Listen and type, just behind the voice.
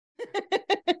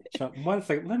One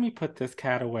second, let me put this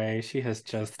cat away. She has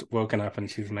just woken up and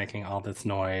she's making all this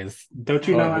noise. Don't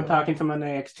you Oh, know I I'm do. talking to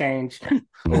Monét X Change?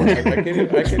 Oh, I can't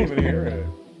even hear it.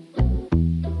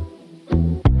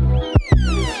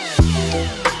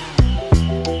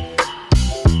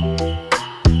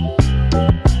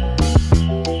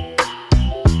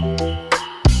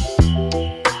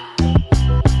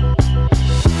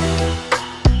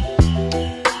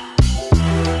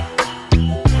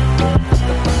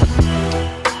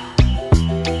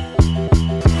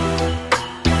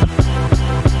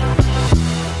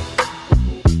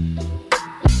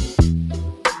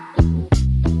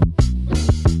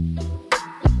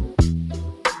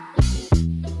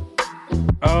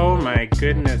 Oh my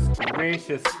goodness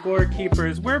gracious,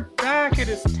 scorekeepers, we're back. It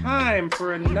is time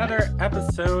for another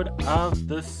episode of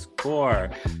The Score.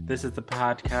 This is the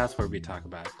podcast where we talk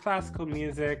about classical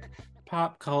music,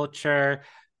 pop culture,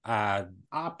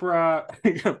 opera,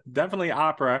 definitely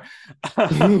opera,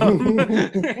 from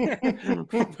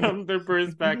the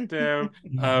perspective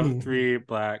of three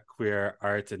Black queer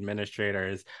arts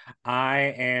administrators.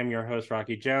 I am your host,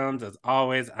 Rocky Jones. As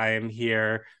always, I am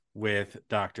here with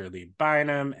Dr. Lee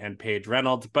Bynum and Paige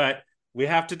Reynolds, but we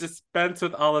have to dispense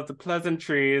with all of the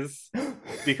pleasantries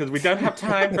because we don't have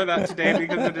time for that today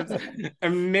because it is an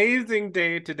amazing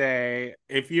day today.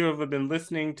 If you have been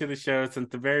listening to the show since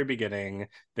the very beginning,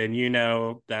 then you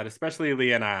know that especially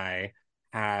Lee and I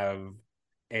have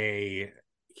a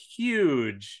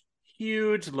huge,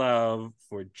 huge love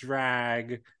for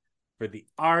drag, for the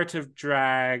art of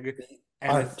drag,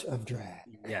 and art of drag.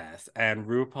 Yes, and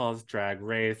RuPaul's Drag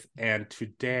Race. And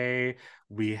today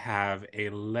we have a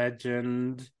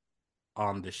legend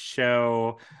on the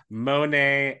show.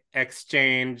 Monét X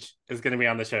Change is going to be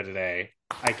on the show today.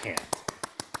 I can't.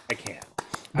 But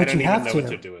I don't you even have know to. what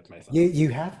to do with myself. You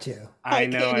have to. I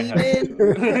know I can't have even.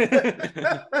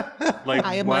 to. Like,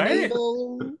 I am what?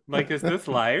 unable. Like, is this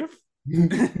life?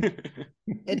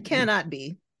 It cannot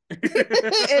be.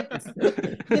 It's,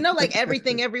 like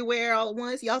Everything Everywhere All at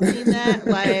Once. Y'all seen that?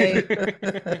 Like,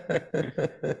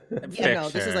 no,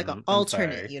 this is like an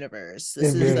alternate universe.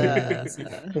 This is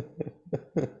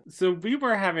So we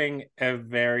were having a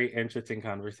very interesting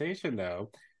conversation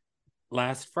though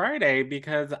last Friday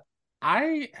because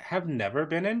I have never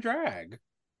been in drag.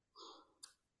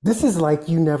 This is like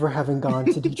you never having gone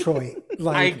to Detroit.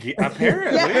 Like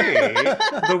apparently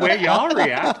the way y'all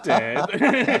reacted. I'm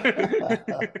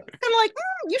like,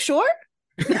 you sure?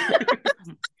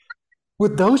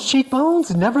 With those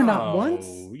cheekbones, never, not once.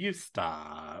 You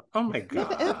stop. Oh my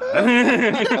God.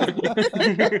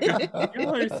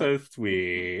 Y'all are so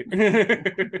sweet.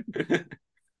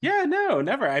 Yeah, no,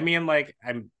 never. I mean, like,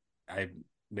 I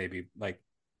maybe like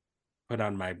put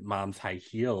on my mom's high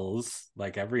heels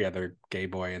like every other gay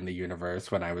boy in the universe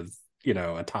when I was,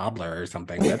 a toddler or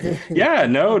something. But yeah,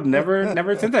 no, never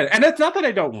since then. And it's not that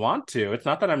I don't want to. It's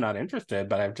not that I'm not interested,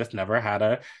 but I've just never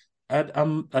had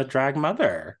a drag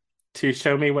mother to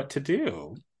show me what to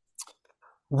do.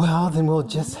 Well, then we'll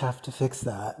just have to fix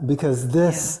that because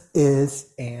this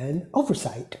is an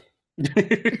oversight.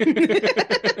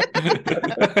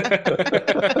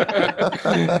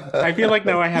 I feel like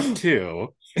now I have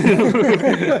two, which is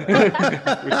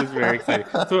very exciting.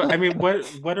 So, I mean,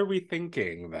 what are we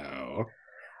thinking though?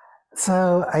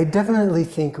 So I definitely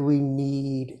think we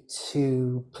need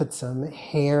to put some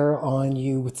hair on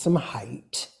you with some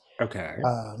height. Okay.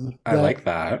 I like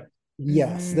that.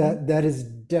 Yes, that is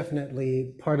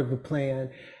definitely part of the plan.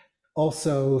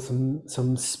 Also,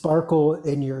 some sparkle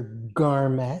in your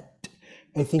garment.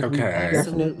 I think we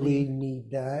definitely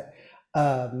need that.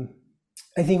 I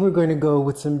think we're going to go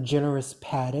with some generous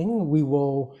padding. We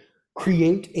will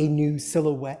create a new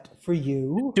silhouette for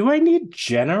you. Do I need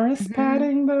generous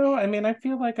padding though? I mean, I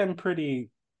feel like I'm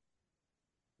pretty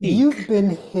peak. You've been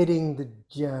hitting the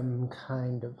gem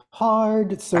kind of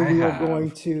hard, so we are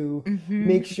going to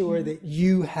make sure that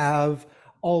you have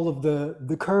all of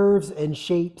the curves and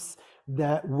shapes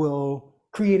that will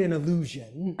create an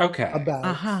illusion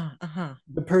about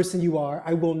the person you are.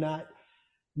 I will not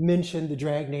mention the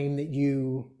drag name that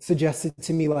you suggested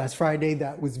to me last Friday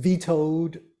that was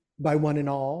vetoed by one and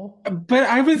all. But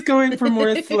I was going for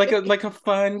more like a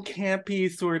fun, campy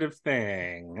sort of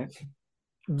thing.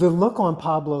 The look on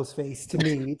Pablo's face to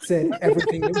me said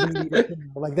everything that we needed to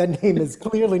know. Like, that name is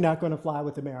clearly not going to fly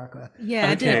with America. Yeah,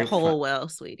 I did whole well,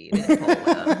 sweetie. Did whole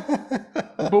well.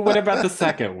 But what about the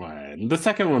second one? The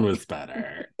second one was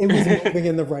better. It was moving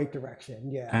in the right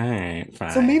direction, yeah. All right,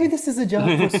 fine. So maybe this is a job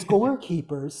for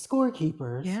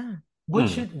scorekeepers. Yeah. What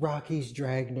should Rocky's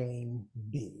drag name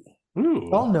be? Ooh,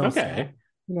 Y'all know okay.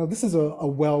 This is a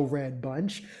well-read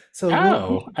bunch. So we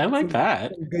Oh, should I get like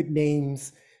that. some good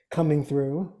names coming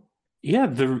through. Yeah,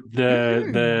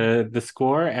 the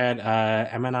score at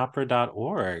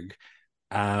mnopera.org.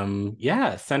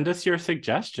 Yeah, send us your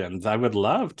suggestions. I would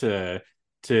love to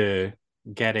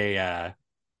get a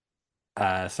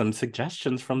some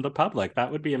suggestions from the public.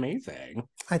 That would be amazing.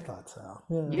 I thought so.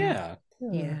 Yeah. Yeah,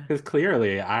 Yeah. Yeah. because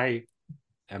clearly I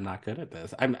am not good at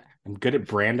this. I'm good at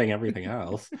branding everything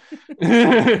else.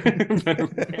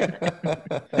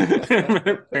 But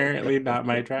apparently not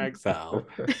my drag self.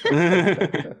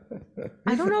 I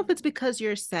don't know if it's because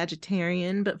you're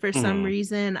Sagittarian, but for some Mhm.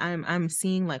 reason I'm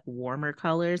seeing like warmer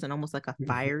colors and almost like a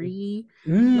fiery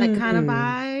like kind of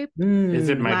Mm, vibe. Is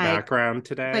it my mm. background Like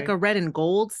today? a red and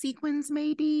gold sequins, I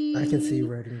can see maybe.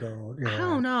 red and gold. I Yeah.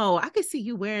 don't know. I could see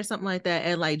you wearing something like that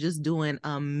and like just doing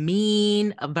a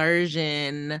mean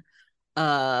version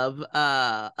of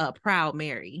a Proud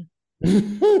Mary.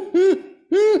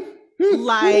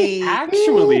 Like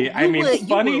Actually, I you mean,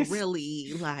 would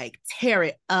really like tear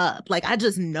it up. Like I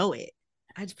just know it.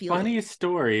 I just feel funny it.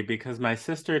 story because my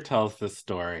sister tells the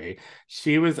story.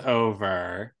 She was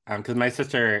over because my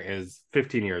sister is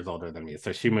 15 years older than me,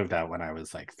 so she moved out when I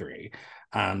was like 3.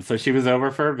 So she was over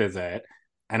for a visit,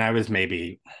 and I was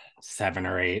maybe 7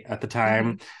 or 8 at the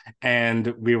time, and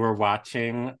we were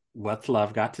watching What's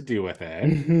Love Got to Do with It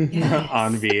on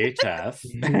Yes.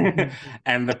 VHS.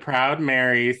 And the Proud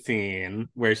Mary scene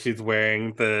where she's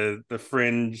wearing the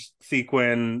fringe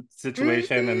sequin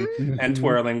situation and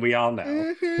twirling, we all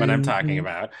know what I'm talking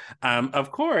about. Of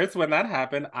course, when that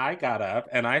happened, I got up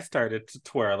and I started to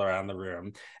twirl around the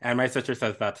room. And my sister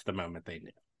says that's the moment they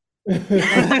knew.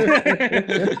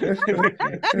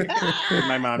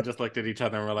 My mom just looked at each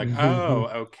other and we're like, oh,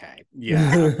 okay.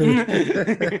 Yeah.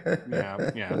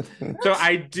 Yeah. So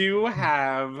I do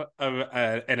have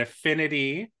an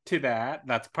affinity to that.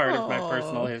 That's part of my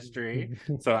personal history.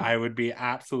 So I would be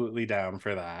absolutely down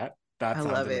for that. That I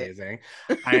sounds love it. amazing.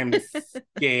 I am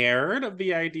scared of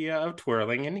the idea of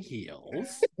twirling in heels,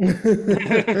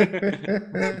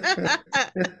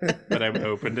 but I'm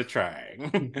open to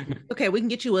trying. Okay, we can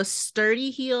get you a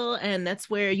sturdy heel, and that's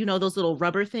where those little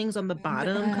rubber things on the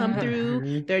bottom come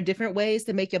through. There are different ways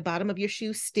to make your bottom of your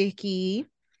shoe sticky.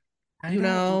 I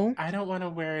don't want to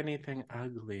wear anything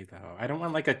ugly though. I don't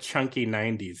want like a chunky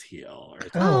 90s heel or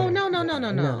something. Oh, Oh, no, no, no, yeah,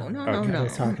 no, no, no, no, no. no, Okay.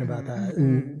 Nobody's no. talking about that.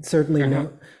 And certainly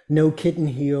no kitten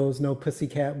heels, no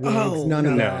pussycat wigs, Oh, none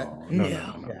of No, that. no, no,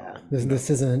 no. no, Yeah, no.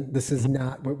 this is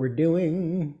not what we're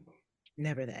doing.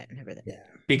 Never that, never that. Yeah.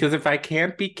 Because if I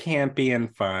can't be campy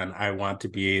and fun, I want to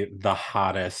be the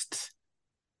hottest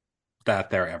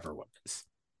that there ever was.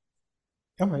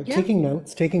 All right, Yeah. taking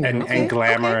notes, taking And notes. and Okay.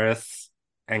 glamorous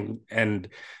and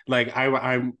like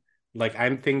I'm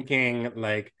thinking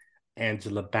like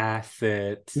Angela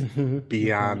Bassett,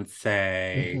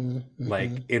 Beyonce,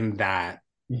 like in that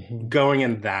going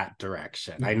in that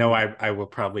direction. I know I will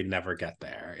probably never get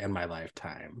there in my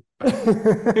lifetime, but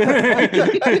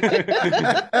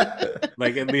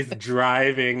like at least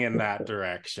driving in that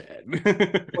direction.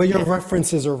 Well, your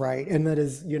references are right, and that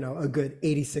is, a good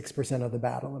 86% of the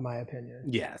battle, in my opinion.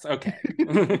 Yes, okay.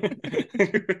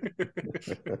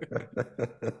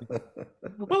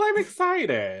 Well, I'm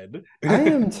excited. I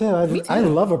am too. Me I too.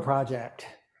 love a project.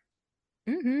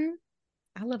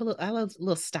 I love a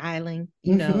little styling,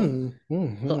 little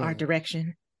art Mhm.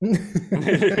 direction.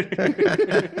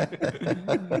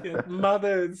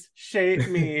 Mothers shape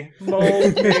me,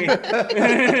 mold me.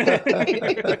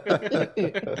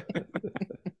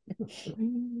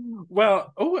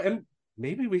 Well, and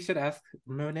maybe we should ask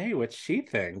Monet what she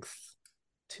thinks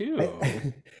too.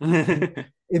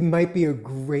 It might be a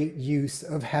great use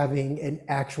of having an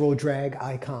actual drag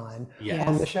icon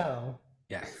on the show.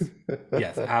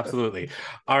 Yes, absolutely.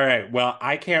 All right. Well,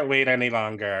 I can't wait any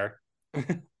longer.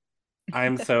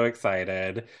 I'm so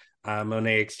excited.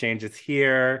 Monét X Change is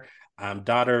here.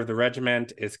 Daughter of the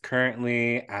Regiment is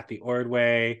currently at the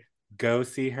Ordway. Go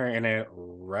see her in it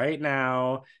right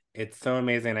now. It's so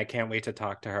amazing. I can't wait to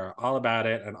talk to her all about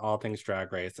it and all things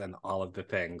Drag Race and all of the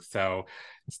things. So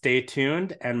stay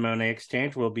tuned, and Monét X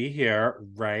Change will be here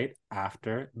right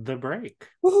after the break.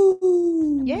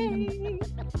 Woo! Yay!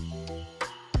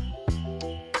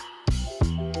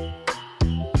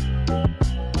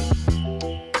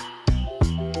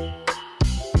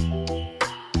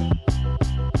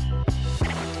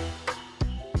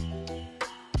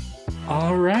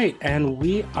 All right, and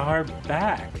we are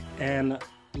back. And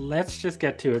let's just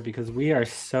get to it because we are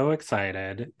so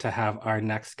excited to have our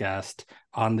next guest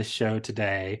on the show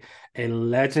today, a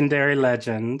legendary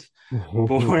legend,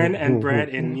 born and bred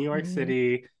in New York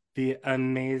City, The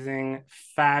amazing,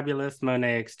 fabulous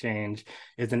Monét X Change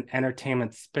is an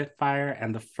entertainment spitfire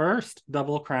and the first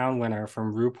Double Crown winner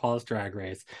from RuPaul's Drag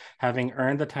Race, having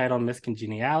earned the title Miss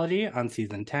Congeniality on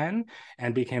season 10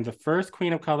 and became the first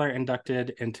Queen of Color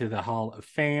inducted into the Hall of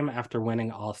Fame after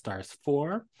winning All Stars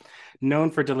 4.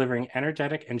 Known for delivering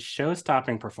energetic and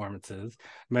show-stopping performances,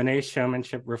 Monet's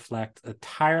showmanship reflects a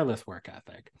tireless work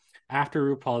ethic. After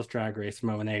RuPaul's Drag Race,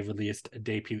 Monet released a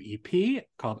debut EP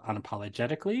called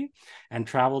Unapologetically and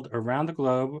traveled around the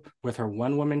globe with her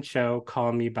one-woman show,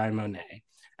 Call Me by Monet,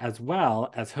 as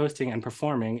well as hosting and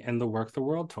performing in the Work the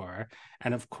World Tour.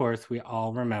 And of course, we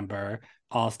all remember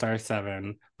All Star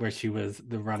 7, where she was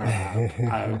the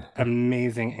runner-up.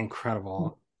 Amazing,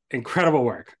 incredible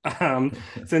work.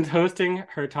 Since hosting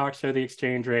her talk show, The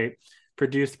Exchange Rate,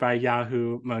 produced by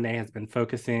Yahoo, Monet has been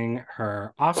focusing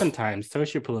her oftentimes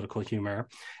sociopolitical humor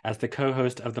as the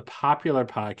co-host of the popular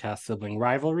podcast Sibling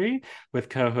Rivalry with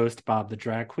co-host Bob the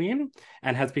Drag Queen,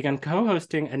 and has begun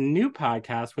co-hosting a new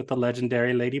podcast with the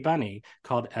legendary Lady Bunny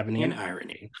called Ebony and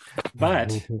Irony.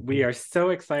 But we are so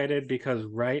excited because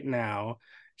right now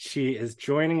she is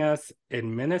joining us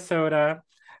in Minnesota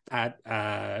at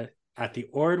the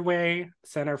Ordway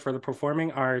Center for the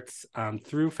Performing Arts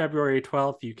through February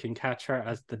 12th. You can catch her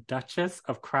as the Duchess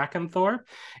of Krakenthorpe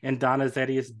and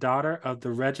Donizetti's Daughter of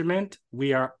the Regiment.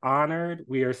 We are honored.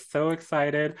 We are so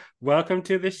excited. Welcome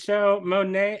to the show,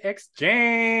 Monét X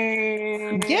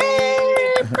Change. Yay!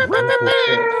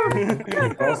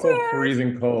 It's also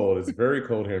freezing cold. It's very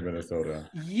cold here in Minnesota.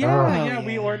 Yeah,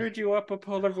 we ordered you up a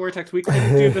polar vortex. We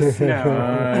couldn't do the snow.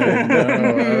 I know.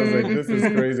 I was like, this is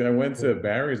crazy. I went to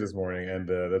Barry's this morning and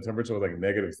the temperature was like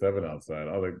 -7 outside.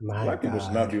 I was like, black people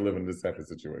should not be living in this type of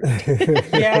situation.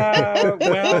 Yeah,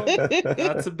 well,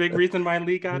 that's a big reason why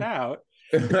Lee got out.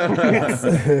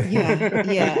 yeah.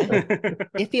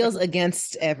 It feels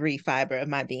against every fiber of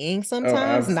my being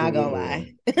sometimes, not gonna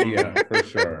lie. Yeah, for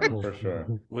sure.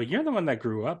 Well, you're the one that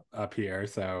grew up here,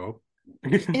 so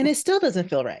and it still doesn't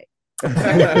feel right.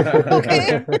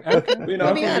 Okay. You know,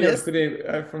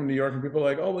 I'm from New York, and people are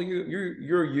like, "Oh, well,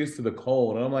 you're used to the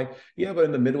cold," and I'm like, "Yeah, but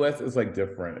in the Midwest, it's like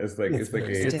different. It's like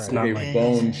a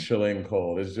bone chilling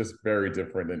cold. It's just very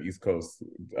different than East Coast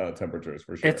temperatures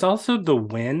for sure. It's also the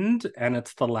wind, and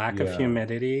it's the lack of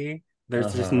humidity.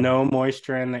 There's just no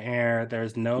moisture in the air.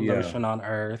 There's no lotion on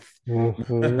Earth.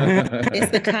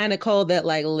 It's the kind of cold that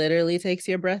like literally takes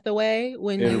your breath away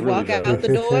when you walk out the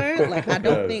door. Like I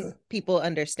don't think people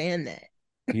understand that.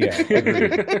 Yeah,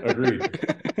 agreed.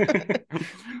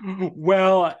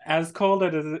 Well, as cold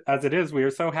as it is, we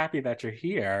are so happy that you're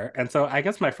here. And so I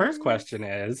guess my first question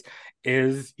is,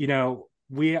 you know,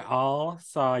 we all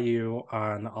saw you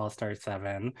on All Star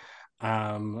 7.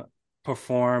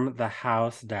 Perform the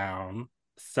house down.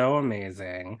 So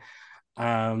amazing.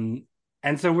 And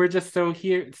so we're just so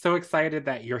excited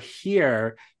that you're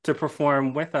here to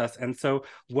perform with us. And so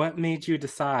what made you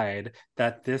decide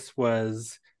that this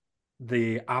was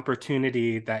the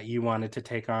opportunity that you wanted to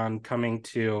take on, coming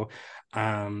to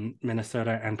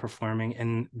Minnesota and performing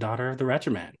in Daughter of the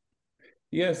Regiment?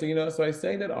 Yeah, so I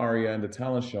sang that aria in the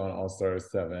talent show on All Stars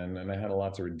 7, and I had a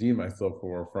lot to redeem myself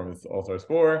from All Stars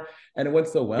 4, and it went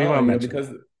so well because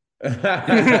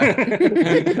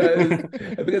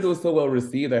it was so well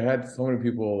received. I had so many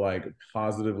people like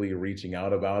positively reaching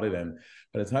out about it, and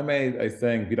by the time I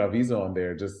sang Viraviso on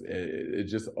there, it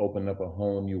just opened up a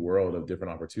whole new world of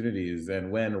different opportunities.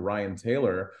 And when Ryan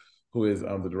Taylor, who is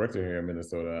the director here in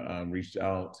Minnesota, reached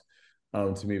out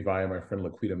to me via my friend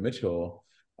Laquita Mitchell,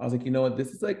 I was like, you know what,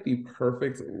 this is like the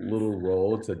perfect little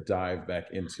role to dive back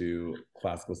into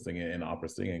classical singing and opera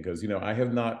singing, because, you know, I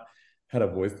have not had a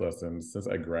voice lesson since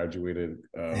I graduated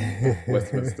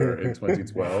Westminster in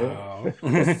 2012.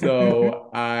 Wow. So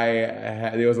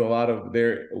there was a lot of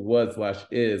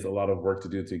work to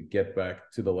do to get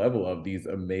back to the level of these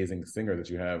amazing singers that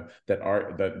you have that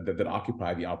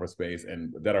occupy the opera space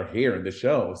and that are here in the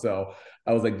show. So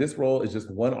I was like, this role is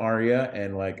just one aria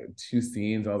and like 2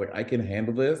 scenes. I was like, I can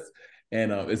handle this.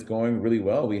 And it's going really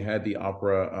well. We had the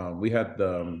opera, we had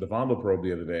the Vondel probe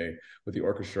the other day with the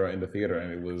orchestra in the theater,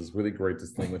 and it was really great to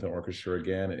sing with the orchestra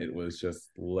again. It was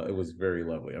very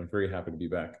lovely. I'm very happy to be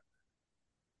back.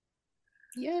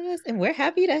 Yes, and we're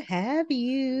happy to have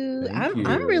you. Thank you.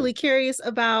 I'm really curious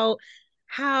about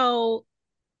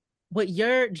what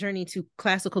your journey to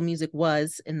classical music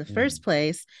was in the first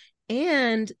place,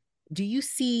 and do you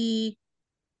see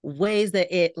ways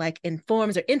that it like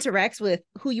informs or interacts with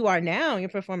who you are now, your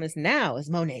performance now as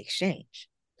Monét X Change?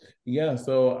 Yeah,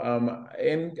 so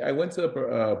and I went to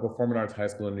Performing Arts High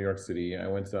School in New York City. I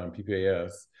went to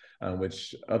PPAS.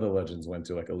 which other legends went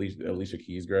to, like Alicia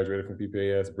Keys graduated from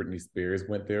PPAS. Britney Spears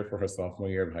went there for her sophomore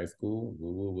year of high school.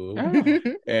 Woo, woo, woo. Oh,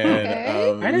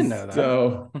 And I didn't know that.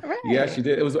 So Right. yeah, she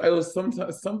did. It was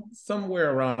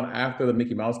somewhere around after the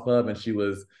Mickey Mouse Club, and she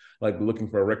was like looking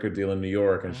for a record deal in New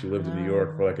York, and she lived in New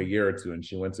York for like a year or two, and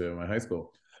she went to my high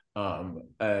school.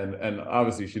 And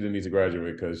obviously she didn't need to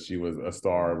graduate because she was a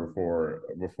star before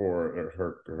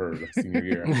her senior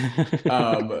year.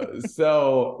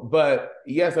 So, but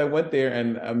yes, I went there,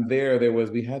 and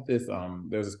we had this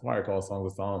there was this choir called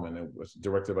Songs of Solomon. It was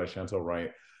directed by Chantel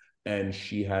Wright, and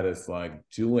she had us like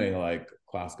doing like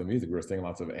classical music. We were singing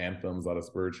lots of anthems, a lot of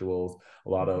spirituals, a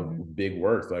lot of big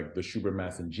works like the Schubert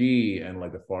Mass in G and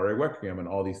like the Fauré Requiem and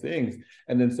all these things.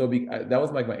 And then that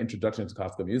was like my introduction to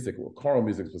classical music, or choral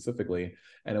music specifically.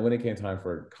 And then when it came time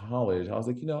for college, I was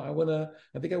like, I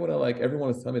think I wanna like, everyone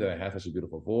was telling me that I have such a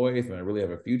beautiful voice and I really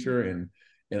have a future in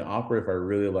opera if I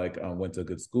really like went to a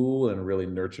good school and really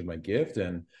nurtured my gift.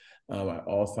 And I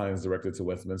all signs directed to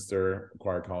Westminster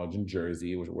Choir College in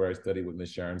Jersey, where I studied with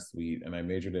Miss Sharon Sweet, and I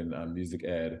majored in music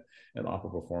ed and opera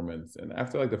performance. And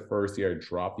after like the first year, I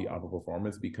dropped the opera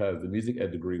performance because the music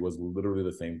ed degree was literally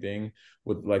the same thing,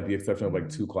 with like the exception of like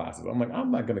 2 classes. I'm like, I'm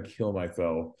not gonna kill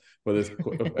myself for this,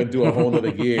 do a whole nother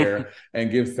year and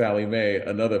give Sally Mae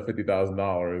another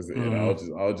 $50,000. And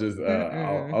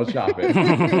I'll chop it.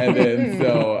 And then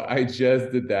so I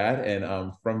just did that,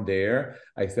 and from there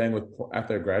I sang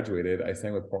after I graduated, I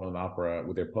sang with Portland Opera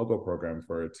with their Pogo program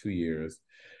for 2 years.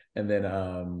 And then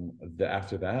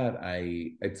after that,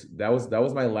 that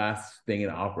was my last thing in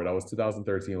opera. That was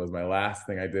 2013, was my last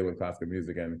thing I did with classical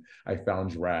music. And I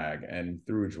found drag, and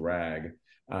through drag,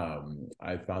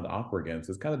 I found opera again.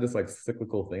 So it's kind of this like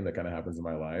cyclical thing that kind of happens in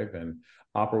my life. And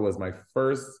opera was my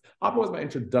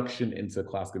introduction into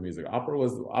classical music. Opera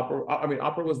was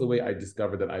the way I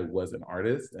discovered that I was an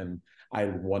artist and I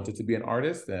wanted to be an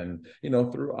artist. And,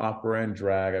 through opera and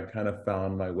drag, I've kind of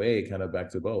found my way kind of back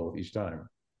to both each time.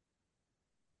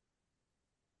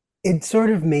 It sort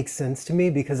of makes sense to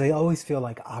me because I always feel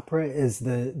like opera is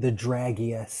the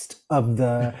draggiest of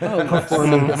the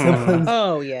performing disciplines.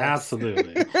 Oh yes,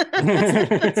 absolutely.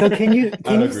 So can you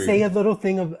say a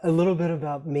little bit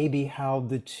about maybe how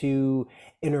the two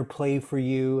interplay for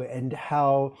you, and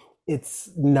how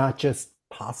it's not just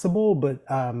possible but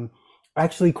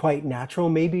actually quite natural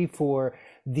maybe for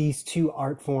these two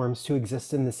art forms to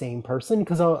exist in the same person?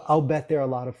 Because I'll bet there are a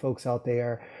lot of folks out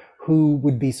there who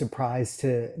would be surprised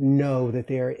to know that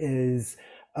there is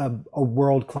a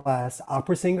world-class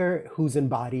opera singer who's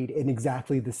embodied in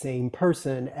exactly the same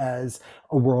person as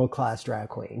a world-class drag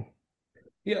queen.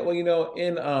 Yeah, well,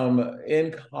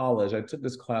 in college, I took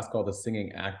this class called the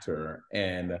Singing Actor,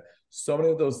 and so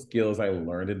many of those skills I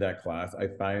learned in that class, I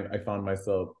found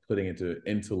myself putting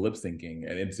into lip syncing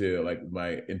and into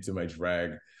my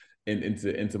drag,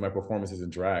 into my performances in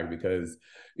drag. Because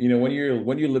when you're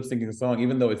lip syncing a song,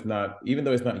 even though it's not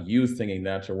you singing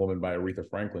Natural Woman by Aretha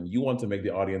Franklin, you want to make the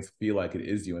audience feel like it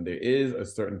is you. And there is a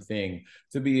certain thing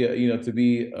to be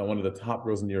one of the top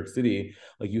girls in New York City.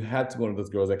 Like, you had to be one of those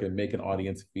girls that can make an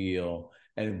audience feel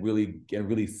and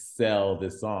really sell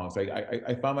this song. So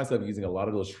I found myself using a lot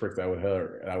of those tricks I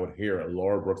would hear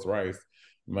Laura Brooks Rice,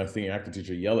 my singing actor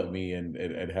teacher, yell at me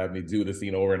and have me do the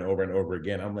scene over and over and over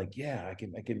again. I'm like, yeah, I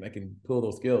can pull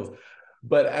those skills.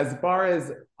 But as far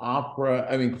as opera,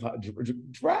 I mean,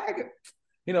 drag,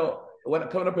 when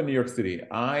coming up in New York City,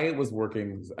 I was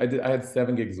working. I had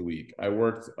 7 gigs a week. I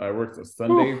worked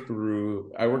Saturday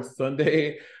through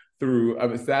Saturday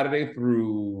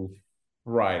through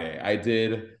Friday.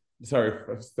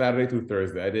 Saturday through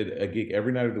Thursday. I did a gig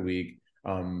every night of the week,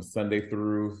 Sunday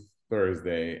through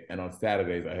Thursday, and on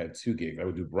Saturdays I had 2 gigs. I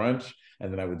would do brunch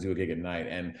and then I would do a gig at night.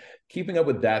 And keeping up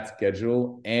with that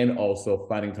schedule, and also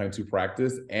finding time to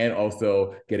practice, and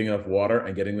also getting enough water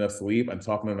and getting enough sleep and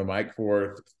talking on the mic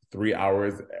for 3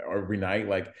 hours every night,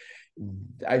 like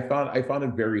I found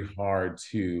it very hard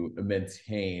to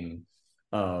maintain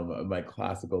my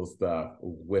classical stuff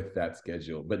with that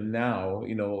schedule. But now,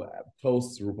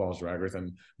 post RuPaul's Drag Race,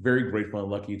 I'm very grateful and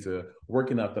lucky to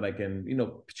work enough that I can,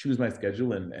 choose my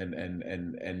schedule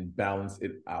and balance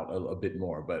it out a bit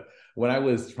more. But when I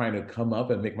was trying to come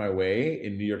up and make my way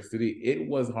in New York City, it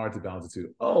was hard to balance it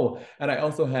too. Oh, and I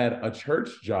also had a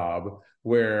church job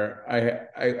where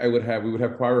we would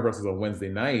have choir rehearsals on Wednesday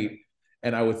night.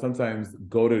 And I would sometimes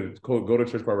go to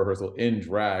church choir rehearsal in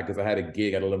drag because I had a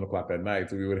gig at 11 o'clock that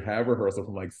night. So we would have rehearsal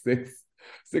from like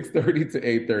 6:30 to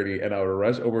 8:30, and I would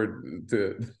rush over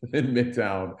to in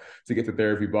Midtown to get to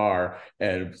Therapy Bar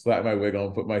and slap my wig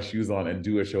on, put my shoes on, and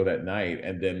do a show that night.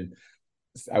 And then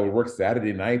I would work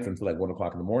Saturday nights until like 1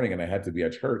 o'clock in the morning, and I had to be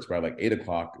at church by like 8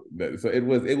 o'clock. So it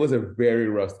was a very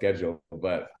rough schedule,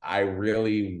 but I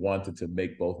really wanted to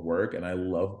make both work, and I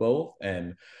love both.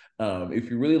 And if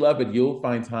you really love it, you'll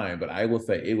find time. But I will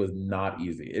say it was not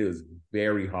easy. It was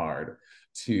very hard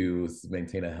to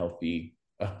maintain a healthy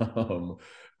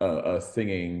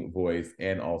singing voice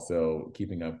and also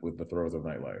keeping up with the throes of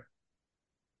nightlife.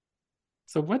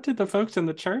 So what did the folks in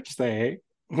the church say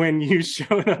when you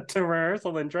showed up to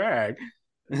rehearsal in drag?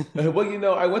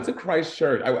 Well, I went to Christ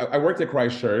Church. I worked at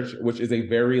Christ Church, which is a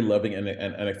very loving and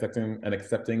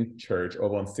accepting church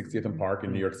over on 60th and Park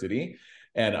in New York City,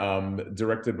 and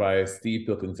directed by Steve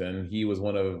Pilkington. He was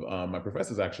one of my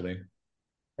professors actually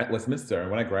at Westminster.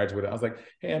 And when I graduated, I was like,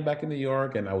 "Hey, I'm back in New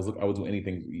York," and I would do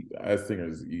anything as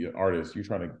singers, artists. You're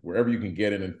trying to wherever you can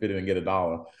get in and fit in and get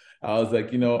 $1. I was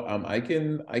like,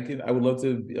 I would love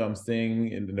to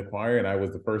sing in the choir, and I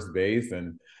was the first bass,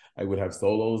 and I would have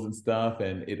solos and stuff,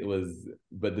 and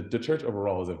but the church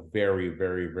overall is a very,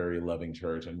 very, very loving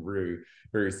church and very,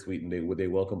 very sweet, and they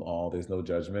welcome all. There's no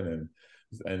judgment,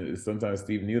 and sometimes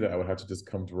Steve knew that I would have to just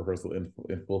come to rehearsal in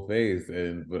full face,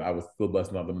 but I was still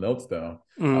busting out the notes though.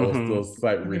 I was still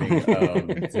sight reading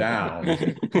down.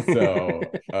 So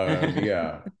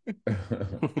yeah.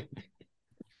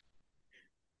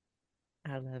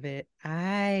 I love it.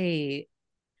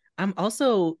 I'm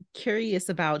also curious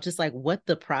about just like what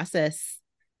the process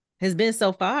has been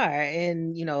so far,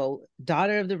 and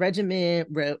daughter of the regiment,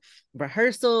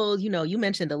 rehearsal. You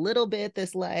mentioned a little bit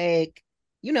this, like,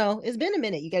 it's been a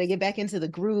minute. You got to get back into the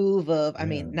groove of, I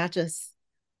mean, not just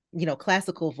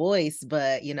classical voice,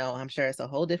 but I'm sure it's a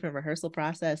whole different rehearsal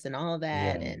process and all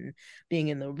that, and being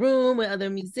in the room with other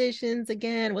musicians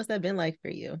again. What's that been like for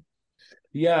you?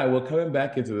 Yeah, well, coming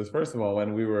back into this, first of all,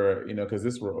 when we were, because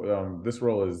this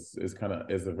role is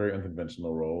a very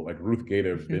unconventional role. Like Ruth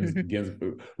Bader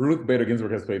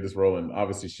Ginsburg has played this role, and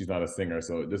obviously she's not a singer,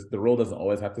 so the role doesn't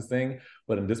always have to sing.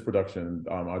 But in this production,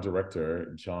 our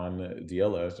director John De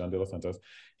Los Santos,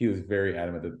 he was very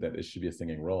adamant that it should be a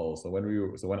singing role. So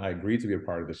when I agreed to be a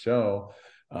part of the show,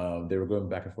 they were going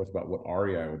back and forth about what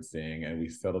aria I would sing, and we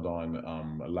settled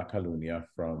on La Calunia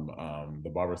from the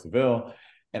Barber Seville.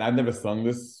 And I've never sung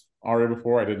this aria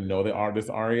before. I didn't know this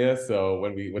aria. So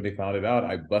when they found it out,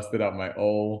 I busted out my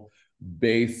old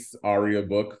bass aria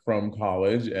book from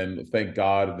college, and thank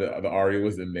God the aria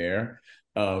was in there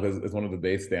because it's one of the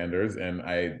bass standards. And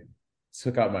I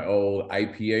took out my old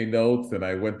IPA notes, and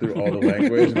I went through all the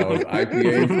language, and I was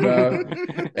IPA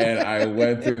stuff, and I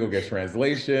went to go get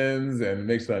translations and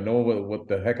make sure I know what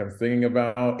the heck I'm singing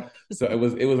about. So it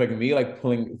was like me like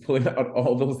pulling out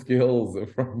all those skills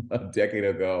from a decade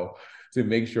ago to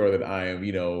make sure that I am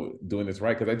doing this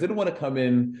right, because I didn't want to come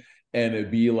in and it'd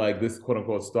be like this quote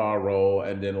unquote star role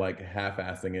and then like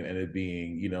half-assing it and it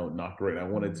being not great. I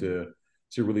wanted to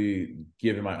really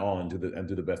give it my all and do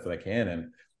the best that I can.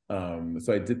 And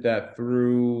so I did that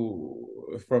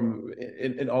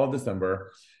in all of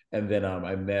December. And then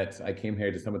I came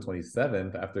here December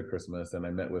 27th after Christmas, and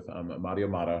I met with Mario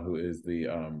Mata, who is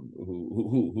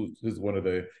who's one of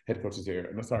the head coaches here.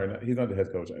 No, sorry, he's not the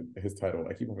head coach. His title,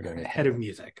 I keep on forgetting. Head of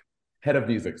music. Head of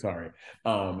music, sorry.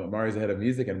 Mario's the head of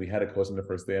music, and we had a coach on the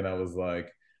first day, and I was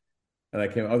like,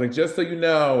 just so you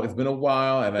know, it's been a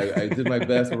while, and I did my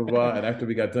best, blah, blah, blah. And after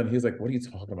we got done, he was like, "What are you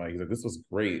talking about?" He's like, "This was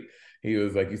great." He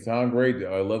was like, "You sound great.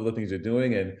 I love the things you're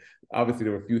doing." And obviously,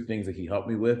 there were a few things that he helped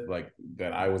me with, like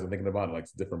that I wasn't thinking about, like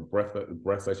different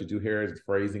breaths I should do here,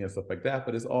 phrasing and stuff like that.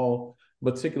 But it's all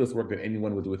meticulous work that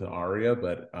anyone would do with an aria.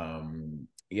 But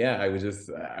yeah,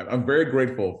 I'm very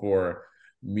grateful for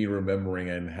me remembering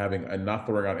and not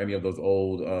throwing out any of those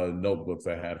old notebooks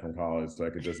I had from college, so I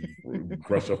could just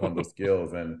brush up on those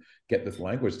skills and get this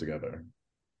language together.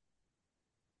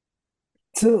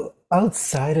 So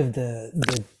outside of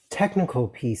the technical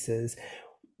pieces,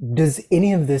 does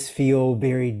any of this feel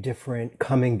very different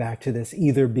coming back to this,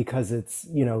 either because it's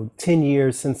 10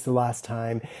 years since the last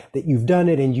time that you've done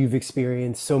it and you've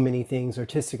experienced so many things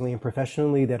artistically and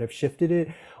professionally that have shifted it,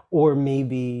 or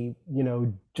maybe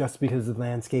just because the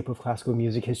landscape of classical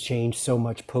music has changed so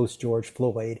much post George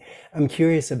Floyd? I'm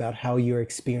curious about how you're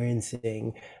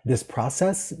experiencing this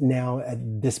process now at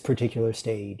this particular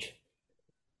stage.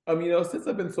 Since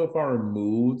I've been so far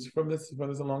removed from this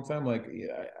a long time, like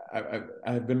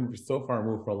I've been so far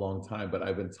removed for a long time, but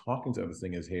I've been talking to other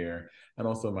singers here and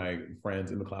also my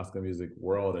friends in the classical music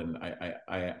world, and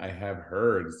I have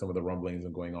heard some of the rumblings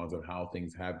and going on of how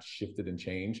things have shifted and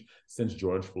changed since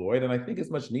George Floyd, and I think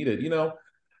it's much needed.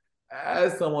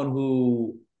 As someone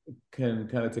who can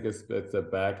kind of take a step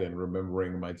back and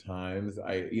remembering my times,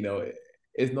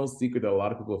 it's no secret that a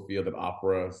lot of people feel that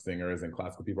opera singers and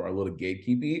classical people are a little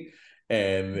gatekeepy.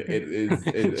 And it is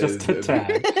just a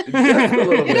tad. Just a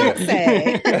little bit. Don't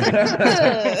say.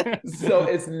 So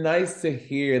it's nice to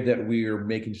hear that we're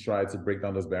making strides to break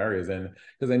down those barriers. And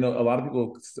because I know a lot of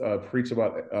people preach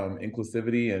about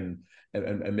inclusivity and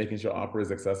making sure opera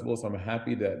is accessible. So I'm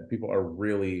happy that people are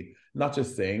really not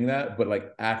just saying that, but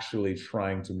like actually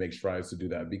trying to make strides to do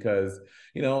that. Because,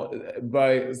 you know,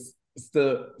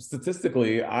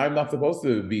 statistically, I'm not supposed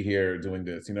to be here doing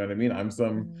this. You know what I mean? I'm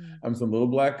some little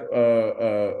Black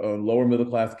lower middle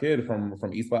class kid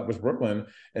from East Flatbush, Brooklyn,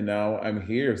 and now I'm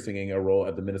here singing a role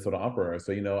at the Minnesota Opera.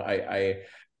 So, you know,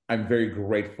 I'm very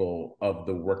grateful of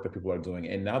the work that people are doing.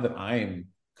 And now that I'm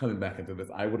coming back into this,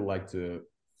 I would like to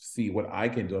see what I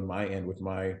can do on my end with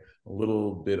my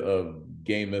little bit of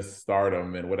gamist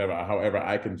stardom and whatever, however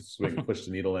I can push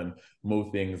the needle and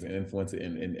move things and influence it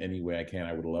in any way I can.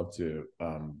 I would love to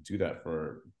do that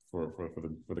for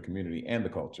the community and the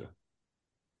culture.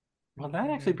 Well, that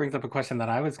actually brings up a question that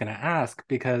I was going to ask,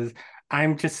 because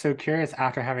I'm just so curious,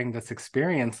 after having this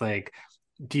experience, like,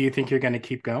 do you think you're going to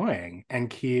keep going and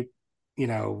keep, you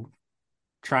know,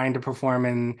 trying to perform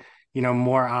in, you know,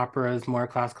 more operas, more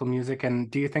classical music?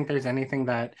 And do you think there's anything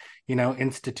that, you know,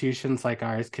 institutions like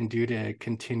ours can do to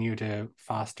continue to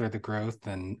foster the growth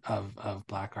of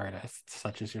Black artists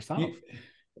such as yourself?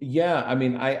 Yeah, I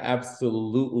mean, I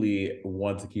absolutely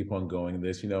want to keep on going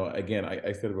this. You know, again,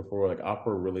 I said it before, like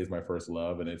opera really is my first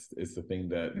love, and it's the thing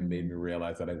that made me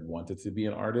realize that I wanted to be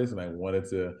an artist, and I wanted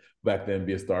to back then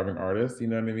be a starving artist. You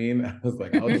know what I mean? I was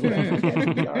like, I'll do whatever I can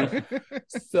to be art.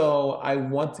 So I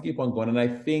want to keep on going, and I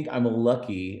think I'm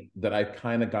lucky that I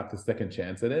kind of got the second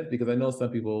chance at it, because I know some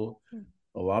people.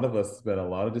 A lot of us spend a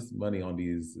lot of this money on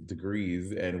these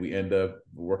degrees, and we end up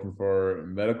working for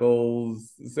medical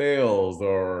sales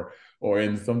or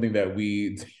in something that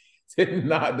we did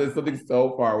not. There's something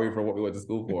so far away from what we went to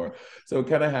school for. So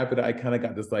kind of happy that I kind of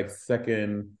got this like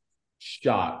second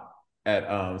shot at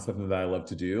something that I love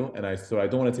to do, and so I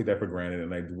don't want to take that for granted,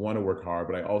 and I want to work hard,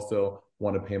 but I also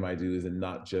want to pay my dues and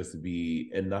not just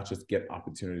get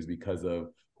opportunities because of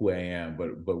who I am,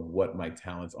 but what my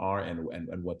talents are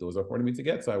and what those are affording me to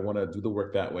get. So I want to do the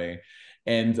work that way.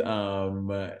 And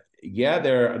yeah,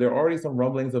 there are already some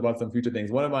rumblings about some future things.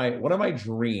 One of my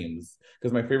dreams,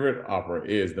 because my favorite opera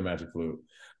is The Magic Flute.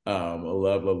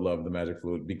 Love The Magic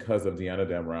Flute because of Deanna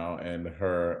Damrau and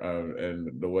her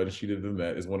and the one she did in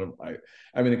that is one of I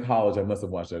mean, in college I must have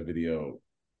watched that video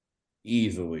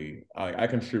easily. I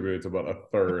contributed to about a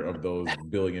third of those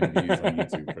billion views on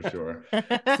YouTube for sure.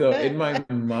 So in my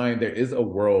mind, there is a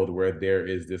world where there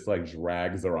is this like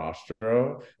drag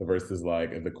Zoroaster versus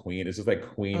like the Queen. It's just like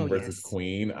Queen versus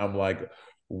Queen. I'm like,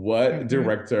 what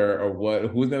director or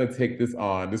who's gonna take this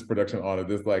production on of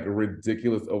this like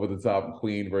ridiculous over the top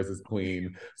Queen versus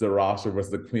Queen, Zoroaster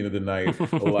versus the Queen of the Night,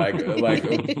 like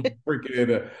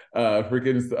freaking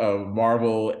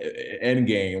Marvel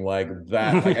Endgame, like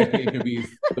that. Like I think it can be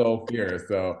so fierce.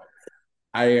 So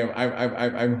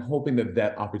I'm hoping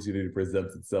that opportunity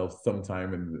presents itself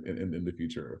sometime in the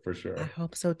future for sure. I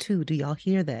hope so too. Do y'all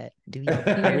hear that? Do y'all hear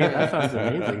that? That sounds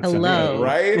amazing. Hello,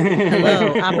 right?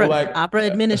 Hello, opera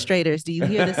administrators. Do you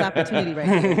hear this opportunity right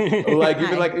here? Like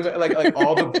even like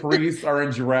all the priests are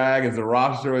in drag, and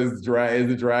Zoroaster is a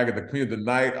drag, and the Queen of the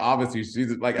Night. Obviously,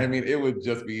 she's like. I mean, it would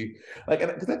just be like,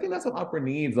 because I think that's what opera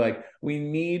needs. Like, we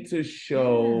need to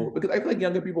show because I feel like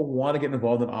younger people want to get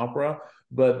involved in opera.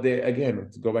 But they, again,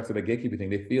 to go back to the gatekeeping thing,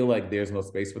 they feel like there's no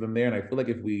space for them there. And I feel like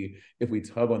if we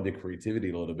tug on their creativity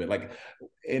a little bit, like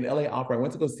in LA Opera, I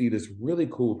went to go see this really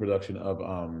cool production of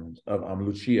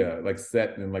Lucia, like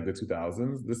set in like the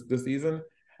 2000s this season.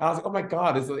 I was like, oh my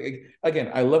God, it's like, again,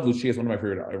 I love Lucia. It's one of my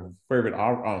favorite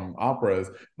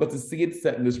operas, but to see it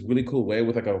set in this really cool way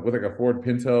with like a Ford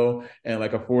Pinto and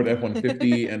like a Ford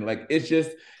F-150 and like it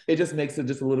just makes it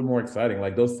just a little more exciting.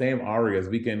 Like those same arias,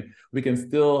 we can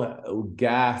still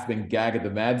gasp and gag at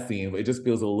the mad scene, but it just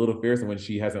feels a little fiercer when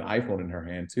she has an iPhone in her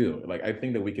hand too. Like I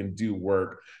think that we can do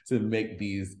work to make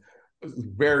these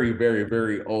very, very,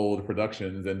 very old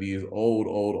productions and these old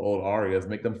arias,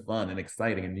 make them fun and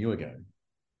exciting and new again.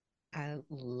 I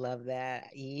love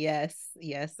that. Yes.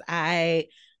 I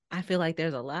feel like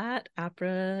there's a lot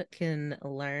opera can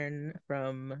learn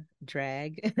from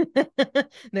drag.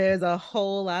 There's a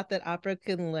whole lot that opera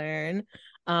can learn.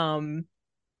 And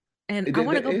I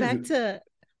want to go back to.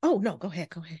 Oh no, go ahead.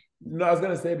 No, I was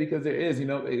gonna say because there is,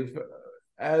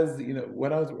 as you know,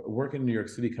 when I was working in New York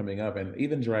City coming up, and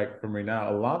even drag for me now,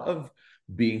 a lot of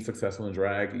being successful in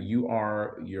drag, you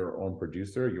are your own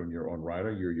producer, you're your own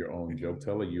writer, you're your own joke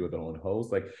teller, you're the own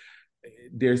host. Like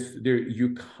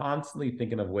you're constantly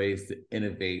thinking of ways to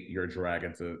innovate your drag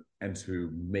and to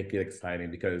make it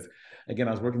exciting, because again,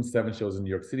 I was working 7 shows in New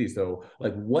York City, so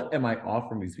like what am I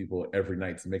offering these people every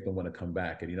night to make them want to come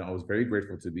back? And I was very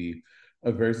grateful to be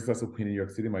a very successful queen in New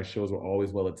York City. My shows were always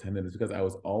well attended. It's because I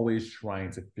was always trying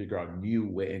to figure out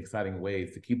exciting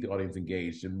ways to keep the audience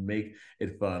engaged and make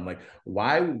it fun. Like,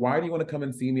 why do you want to come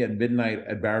and see me at midnight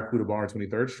at Barracuda Bar on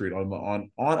 23rd Street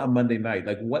on a Monday night?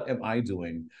 Like, what am I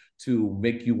doing to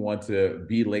make you want to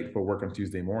be late for work on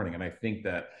Tuesday morning? And I think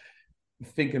that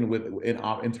thinking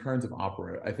in terms of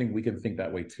opera, I think we can think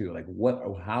that way too. Like,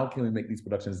 how can we make these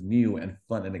productions new and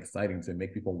fun and exciting to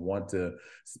make people want to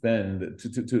spend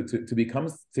to become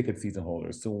ticket season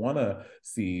holders, to want to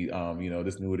see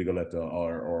this new Rigoletto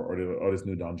or this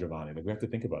new Don Giovanni? Like, we have to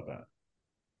think about that.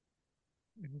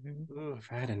 Ooh, if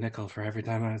I had a nickel for every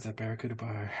time I was at Barracuda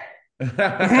Bar.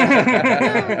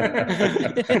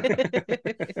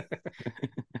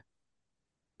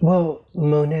 Well,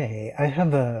 Monet, I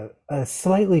have a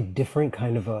slightly different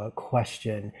kind of a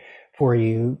question for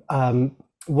you.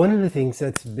 One of the things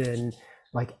that's been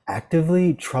like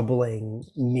actively troubling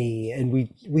me, and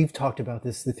we've talked about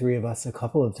this, the three of us, a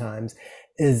couple of times,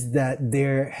 is that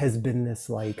there has been this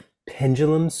like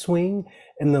pendulum swing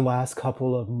in the last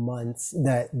couple of months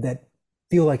that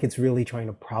feel like it's really trying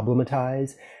to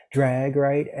problematize drag,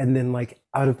 right? And then like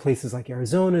out of places like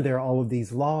Arizona, there are all of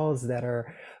these laws that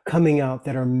are coming out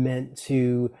that are meant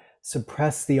to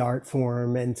suppress the art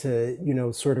form and to,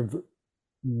 sort of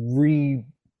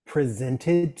represent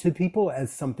it to people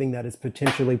as something that is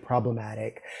potentially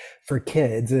problematic for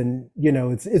kids. And,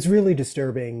 it's really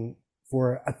disturbing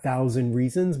for 1,000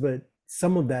 reasons, but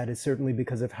some of that is certainly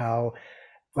because of how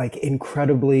like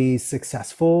incredibly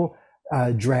successful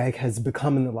drag has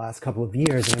become in the last couple of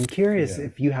years. And I'm curious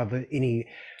if you have any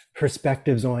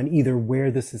perspectives on either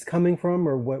where this is coming from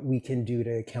or what we can do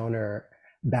to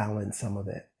counterbalance some of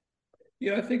it.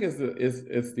 Yeah, I think it's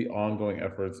the ongoing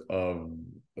efforts of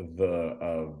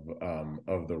the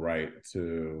right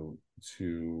to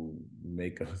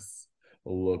make us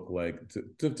look like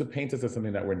to paint us as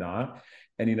something that we're not.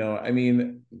 And I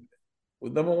mean,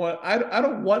 number one, I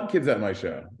don't want kids at my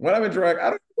show. When I'm in drag,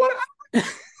 I don't want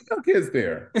no kids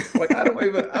there. Like, I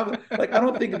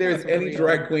don't think there's any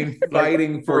drag queen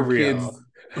fighting for kids.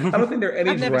 I don't think there are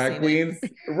any drag queens.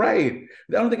 Right.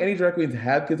 I don't think any drag queens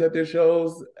have kids at their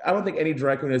shows. I don't think any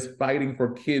drag queen is fighting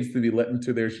for kids to be let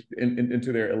into their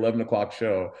into their 11 o'clock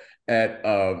show at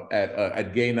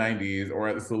Gay 90s or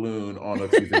at the saloon on a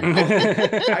Tuesday.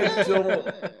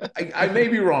 I may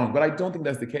be wrong, but I don't think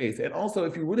that's the case. And also,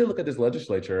 if you really look at this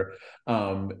legislature,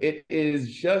 it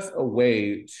is just a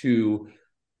way to.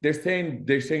 They're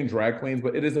saying drag queens,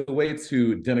 but it is a way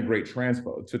to denigrate trans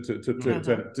folks, to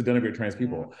denigrate trans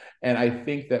people. And I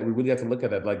think that we really have to look at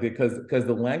that, like, because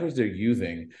the language they're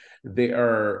using, they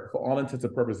are, for all intents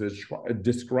and purposes,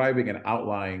 describing and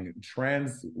outlining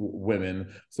trans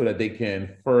women so that they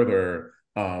can further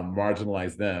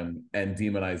marginalize them and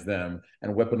demonize them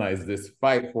and weaponize this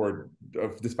fight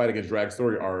against drag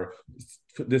story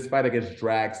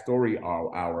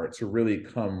hour, to really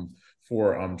come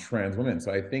for trans women.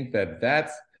 So I think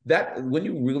that when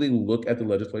you really look at the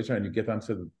legislation and you get down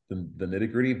to the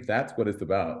nitty-gritty, that's what it's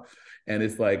about. And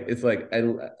it's like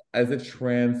as if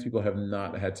trans people have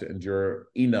not had to endure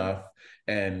enough,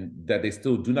 and that they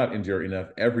still do not endure enough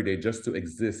every day just to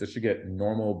exist, just to get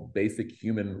normal basic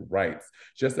human rights,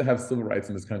 just to have civil rights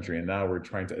in this country. And now we're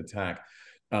trying to attack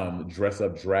dress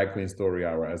up drag queen story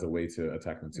hour as a way to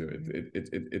attack them too.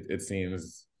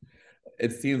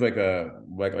 It seems like a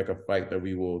fight that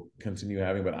we will continue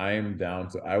having, but I am down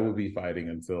to. I will be fighting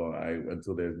until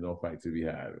there's no fight to be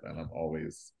had, and I'm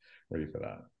always ready for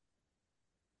that.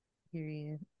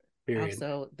 Period.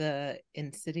 Also, the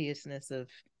insidiousness of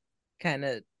kind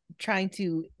of trying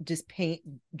to just paint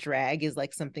drag as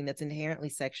like something that's inherently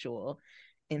sexual,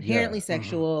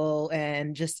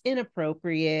 and just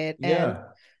inappropriate. And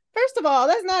first of all,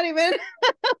 that's not even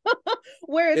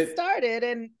where it started.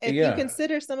 And if you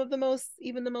consider some of the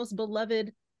most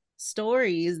beloved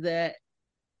stories that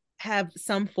have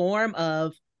some form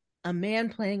of a man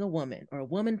playing a woman or a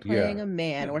woman playing a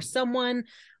man or someone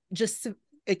just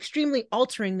extremely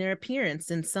altering their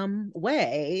appearance in some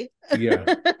way,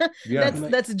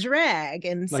 that's drag.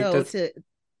 And like, so to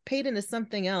paint into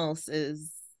something else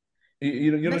is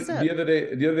The other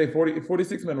day,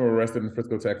 46 men were arrested in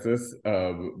Frisco, Texas,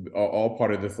 all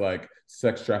part of this like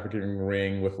sex trafficking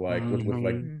ring with like with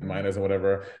like minors and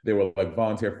whatever. They were like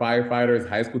volunteer firefighters,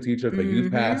 high school teachers, a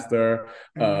youth pastor,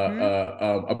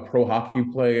 a pro hockey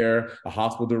player, a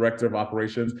hospital director of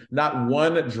operations. Not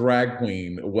one drag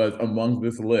queen was among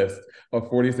this list of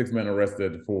 46 men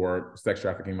arrested for sex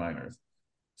trafficking minors.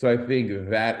 So I think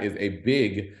that is a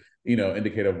big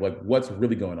indicator of like what's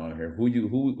really going on here,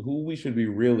 who we should be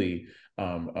really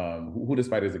who this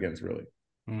fight is against really.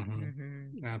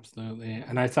 Absolutely.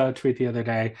 And I saw a tweet the other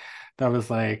day that was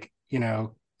like,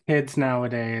 kids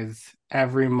nowadays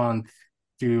every month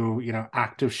do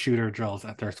active shooter drills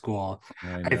at their school.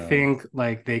 I think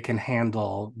like they can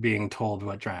handle being told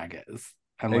what drag is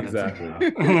and what exactly.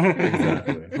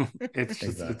 Exactly. It's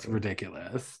just it's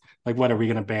ridiculous. Like, what are we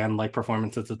gonna ban like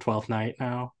performances of 12th Night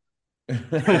now?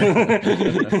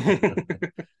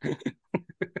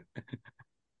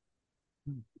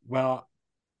 Well,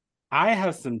 I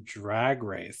have some drag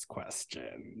race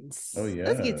questions. Oh yeah,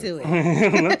 let's get to it.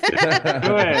 Let's get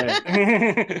to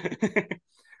it.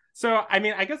 So, I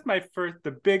mean, I guess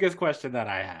the biggest question that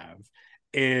I have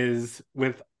is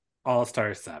with All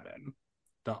Star 7,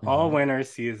 the all winner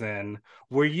season.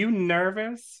 Were you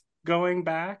nervous going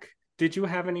back? Did you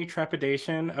have any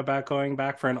trepidation about going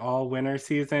back for an all-winner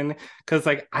season? Because,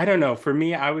 like, I don't know. For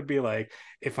me, I would be like,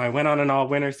 if I went on an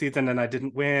all-winner season and I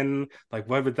didn't win, like,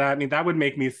 what would that mean? That would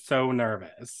make me so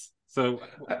nervous. So,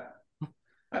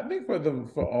 I think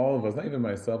for all of us, not even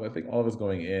myself, I think all of us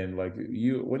going in, like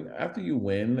after you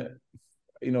win,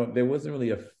 there wasn't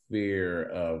really a fear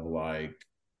of like,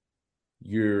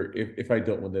 if I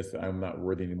don't win this, I'm not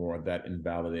worthy anymore. That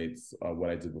invalidates what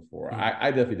I did before.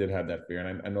 I definitely did have that fear,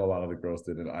 and I know a lot of the girls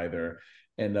didn't either.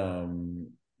 And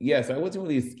yes, I wasn't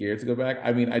really scared to go back.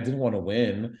 I mean, I didn't want to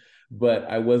win, but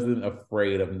I wasn't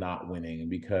afraid of not winning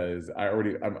because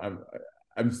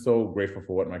I'm so grateful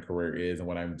for what my career is and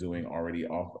what I'm doing already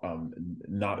off,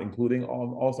 not including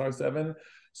All-Star 7.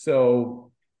 So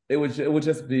it would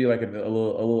just be like a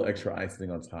little extra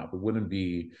icing on top. I wasn't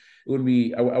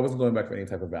going back for any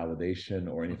type of validation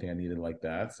or anything I needed like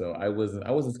that. So I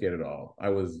wasn't scared at all. I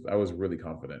was really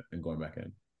confident in going back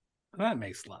in. That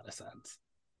makes a lot of sense.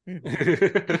 That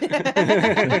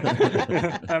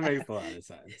makes a lot of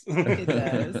sense. It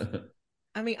does.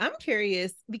 I mean, I'm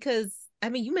curious because I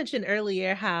mean, you mentioned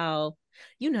earlier how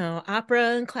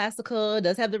opera and classical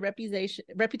does have the reputation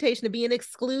of being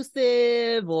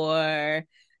exclusive or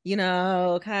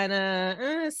kind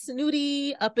of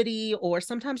snooty, uppity, or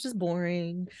sometimes just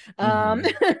boring.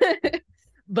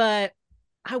 But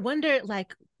I wonder,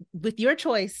 like, with your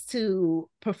choice to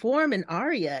perform an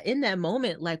aria in that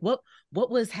moment, like, what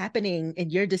was happening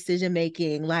in your decision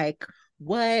making? Like,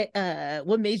 what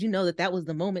made you know that was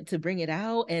the moment to bring it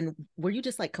out? And were you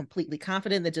just like completely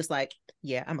confident that just like,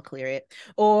 yeah, I'm gonna clear it?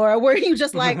 Or were you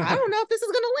just like, I don't know if this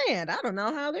is gonna land. I don't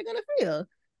know how they're gonna feel.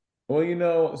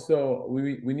 Well, so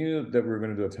we knew that we were going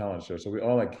to do a talent show, so we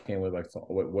all like came with like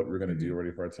what we're going to do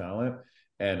ready for our talent.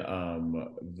 And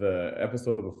the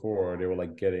episode before, they were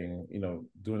like getting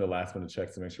doing the last minute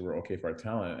checks to make sure we're okay for our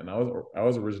talent. And I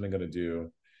was originally going to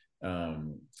do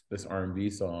this R&B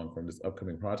song from this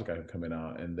upcoming project I have coming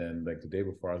out, and then like the day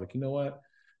before, I was like, you know what?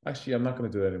 Actually, I'm not going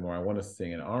to do that anymore. I want to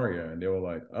sing an aria. And they were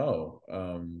like, oh,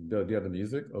 do you have the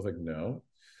music? I was like, no.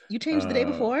 You changed the day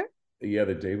before? Yeah,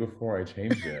 the day before I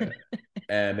changed it.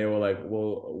 And they were like,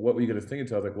 well, what were you going to sing it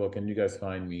to? I was like, well, can you guys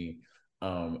find me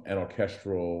an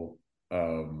orchestral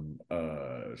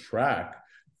track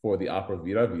for the opera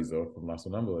Vira Viso from La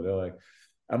Sonambula? They're like,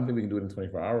 I don't think we can do it in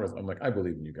 24 hours. I'm like, I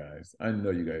believe in you guys. I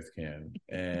know you guys can.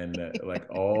 And like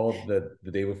all the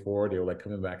day before, they were like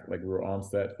coming back, like we were on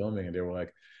set filming, and they were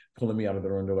like pulling me out of the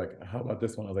room. They're like, how about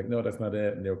this one? I was like, no, that's not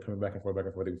it. And they were coming back and forth, back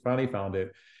and forth. They finally found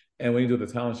it. And when you do the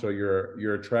talent show,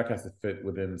 your track has to fit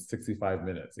within 65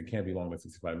 minutes. It can't be longer than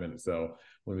 65 minutes. So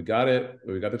when we got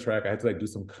the track, I had to like do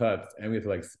some cuts, and we had to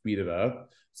like speed it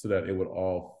up so that it would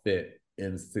all fit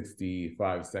in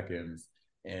 65 seconds.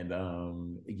 And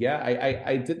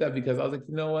I did that because I was like,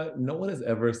 you know what? No one has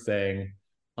ever sang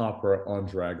opera on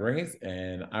Drag Race,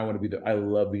 and I want to be I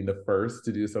love being the first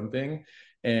to do something.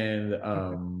 And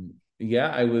I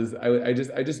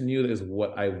just knew that is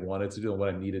what I wanted to do and what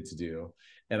I needed to do.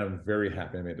 And I'm very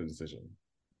happy I made the decision.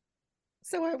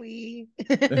 So are we.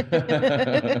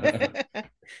 It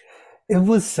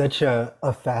was such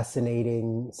a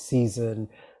fascinating season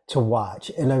to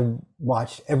watch. And I've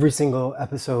watched every single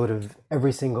episode of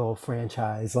every single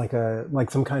franchise, like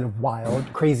some kind of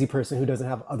wild, crazy person who doesn't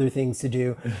have other things to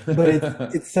do. But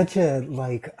it's such a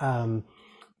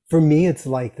for me, it's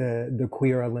like the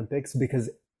Queer Olympics, because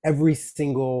every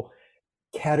single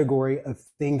category of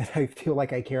thing that I feel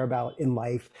like I care about in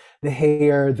life. The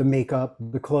hair, the makeup,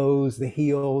 the clothes, the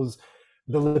heels,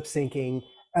 the lip syncing.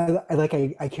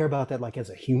 I care about that like as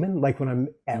a human, like when I'm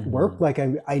at work, like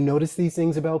I notice these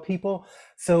things about people.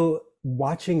 So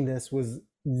watching this was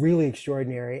really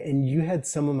extraordinary. And you had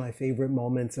some of my favorite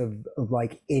moments of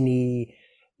like any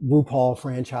RuPaul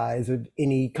franchise of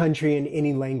any country in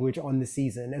any language on the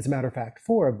season. As a matter of fact,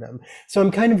 4 of them. So I'm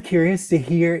kind of curious to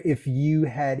hear if you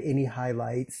had any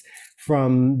highlights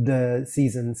from the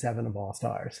season 7 of All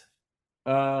Stars.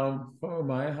 For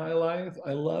my highlights,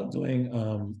 I love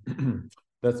doing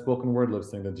that spoken word lip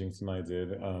sync that Jinx and I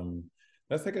did.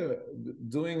 That's like I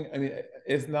mean,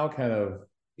 it's now kind of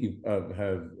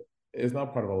it's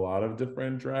not part of a lot of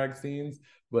different drag scenes,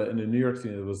 but in the New York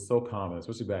scene, it was so common,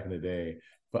 especially back in the day,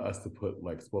 for us to put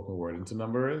like spoken word into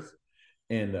numbers.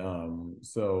 And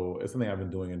so it's something I've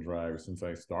been doing in drag since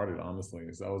I started,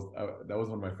 honestly. So that was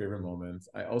one of my favorite moments.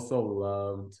 I also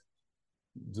loved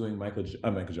doing Michael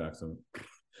Jackson.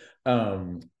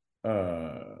 Oh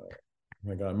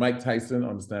my God, Mike Tyson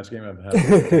on the Snatch Game. I've had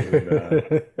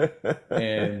that.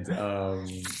 And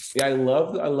yeah, I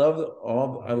loved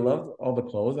all the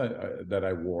clothes that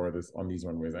I wore on these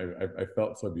runways. I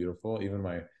felt so beautiful. Even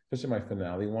especially my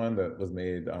finale one that was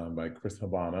made by Chris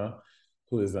Habana,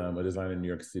 who is a designer in New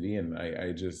York City, and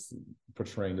I just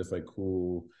portraying this like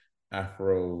cool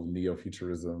Afro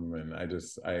neo-futurism, and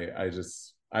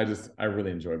I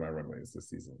really enjoyed my runways this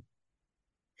season.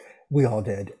 We all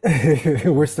did.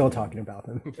 We're still talking about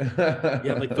them.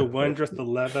 Yeah, like the one dress, the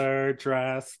leather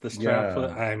dress, the strap. Yeah.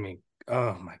 I mean,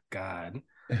 oh my God.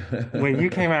 When you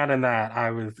came out in that,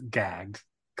 I was gagged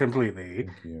completely.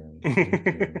 Thank you.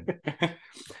 Thank you.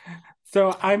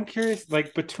 So I'm curious,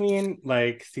 like between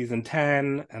like season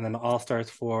 10 and then All Stars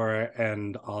 4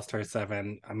 and All Stars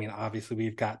 7, I mean, obviously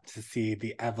we've got to see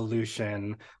the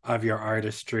evolution of your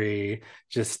artistry,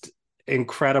 just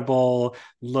incredible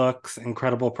looks,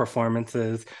 incredible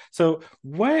performances. So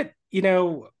what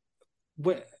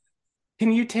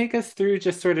can you take us through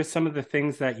just sort of some of the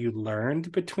things that you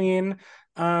learned between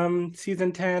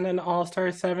season 10 and All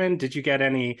Star 7? Did you get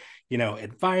any,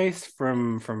 advice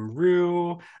from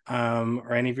Rue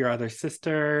or any of your other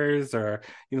sisters, or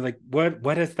like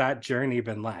what has that journey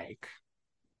been like?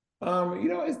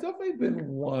 It's definitely been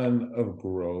one of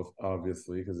growth,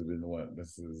 obviously, because it's been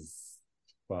this is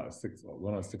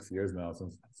 6 years now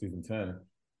since season 10.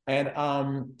 And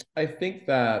I think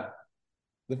that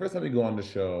the first time you go on the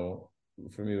show,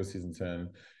 for me, it was season 10,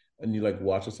 and you like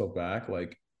watch yourself back,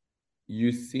 like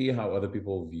you see how other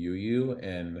people view you.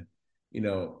 And,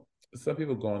 some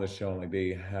people go on the show and like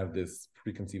they have this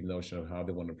preconceived notion of how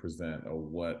they want to present or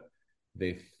what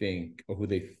they think or who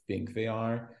they think they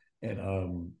are. And,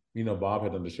 Bob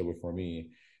had done the show before me,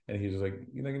 and he was like,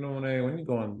 when you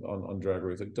go on Drag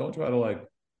Race, like, don't try to like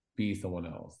be someone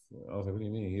else. I was like, what do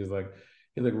you mean? He's like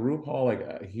RuPaul,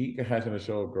 like he had him to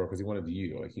show a girl because he wanted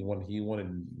you. Like he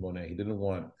wanted Monét. He didn't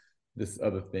want this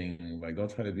other thing. Like,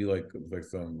 don't try to be like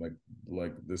some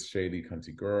like this shady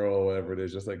cunty girl or whatever it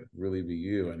is. Just like really be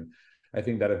you. And I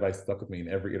think that advice stuck with me in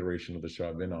every iteration of the show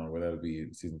I've been on, whether it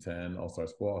be season 10, All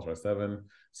Stars 4, All Stars 7,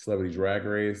 Celebrity Drag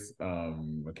Race,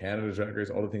 Canada Drag Race,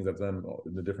 all the things I've done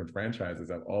in the different franchises.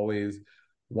 I've always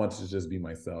wanted to just be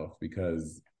myself,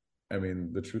 because I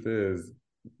mean, the truth is,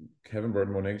 Kevin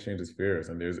Burton, Monét X Change is fierce,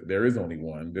 and there is only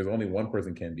one. There's only one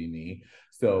person can be me.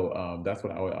 So that's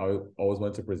what I always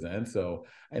wanted to present. So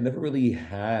I never really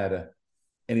had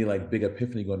any like big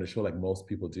epiphany going to show like most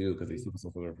people do, because they see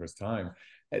themselves for the first time.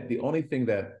 The only thing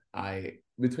that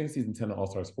between season 10 and All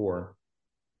Stars 4,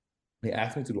 they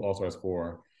asked me to do All Stars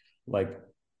 4, like,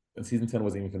 and season 10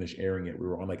 wasn't even finished airing yet. We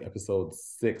were on like episode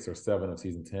 6 or 7 of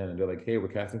season 10, and they're like, hey, we're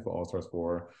casting for All Stars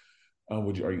 4.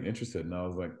 Are you interested? And I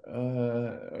was like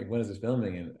when is it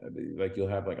filming? And like, you'll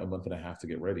have like a month and a half to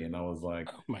get ready. And I was like,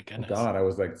 oh my goodness. God, I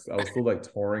was still like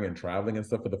touring and traveling and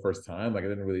stuff for the first time. Like I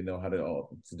didn't really know how to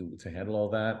handle all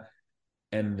that.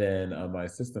 And then my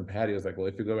assistant Patty was like, well,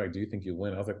 if you go back, do you think you'll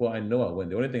win? I was like, well, I know I'll win.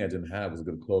 The only thing I didn't have was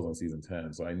good clothes on season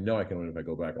 10. So I know I can win if I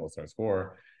go back All Stars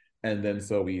 4. And then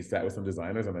so we sat with some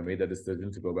designers, and I made that decision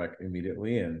to go back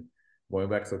immediately. And going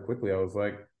back so quickly, I was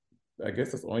like, I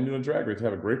guess that's all you need on Drag Race, to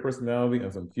have a great personality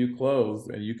and some cute clothes,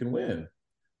 and you can win.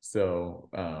 So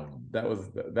that was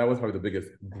probably the biggest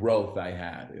growth I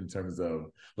had in terms of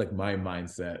like my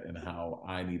mindset and how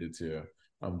I needed to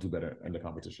do better in the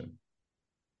competition.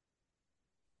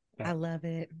 I love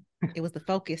it. It was the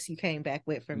focus you came back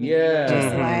with for me. Yeah.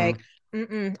 Just like,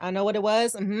 I know what it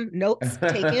was. Notes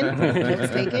taken.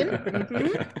 Notes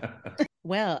taken.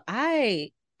 Well,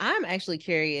 I'm actually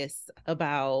curious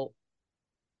about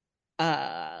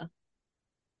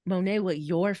Monét, what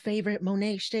your favorite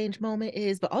Monét Exchange moment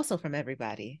is, but also from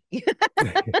everybody.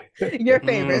 Your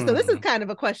favorite. So this is kind of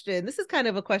a question. This is kind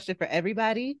of a question for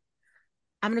everybody.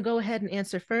 I'm going to go ahead and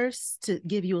answer first to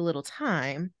give you a little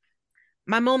time.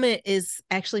 My moment is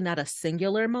actually not a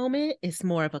singular moment. It's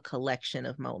more of a collection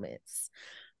of moments.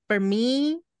 For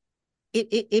me,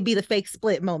 it'd be the fake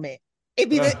split moment. It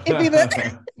gets me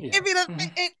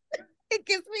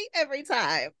every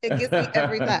time. It gets me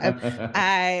every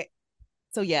time.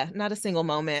 So yeah, not a single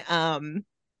moment.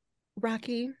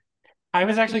 Rocky. I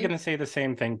was actually going to say the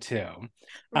same thing too.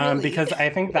 Really? Because I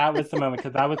think that was the moment,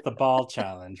 because that was the ball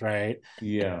challenge, right?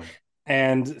 Yeah.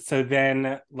 And so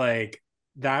then like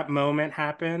that moment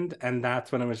happened, and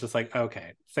that's when it was just like,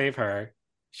 okay, save her.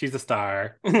 She's a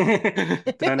star.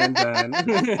 Done and done. And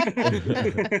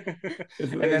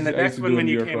then the next one when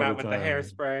you came out with the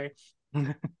hairspray.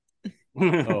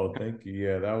 Oh, thank you.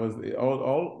 Yeah, that was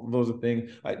all those are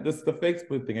things. The fake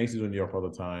split thing I used to do in New York all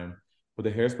the time. But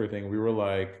the hairspray thing, we were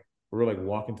like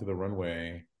walking to the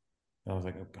runway. And I was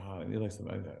like, oh God, I need like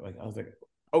something like I was like,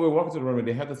 oh, we're walking to the runway.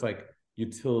 They had this like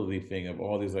utility thing of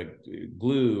all these like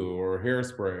glue or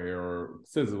hairspray or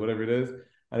scissors, whatever it is.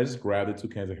 And I just grabbed the 2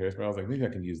 cans of hairspray. I was like, maybe I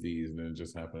can use these, and then it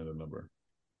just happened at a number.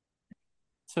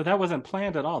 So that wasn't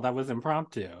planned at all. That was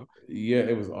impromptu. Yeah,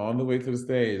 it was on the way to the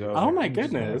stage. I was oh my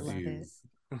goodness.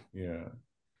 Yeah.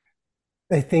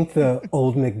 I think the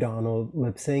Old McDonald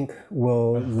lip sync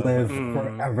will live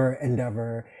forever and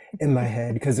ever in my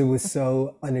head because it was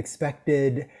so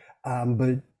unexpected,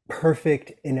 but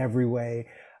perfect in every way.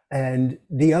 And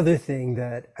the other thing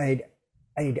that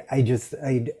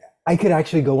I could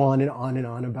actually go on and on and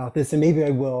on about this, and maybe I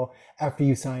will after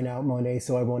you sign out, Monét,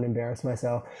 so I won't embarrass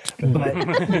myself. But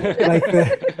like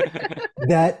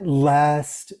that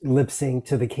last lip sync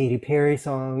to the Katy Perry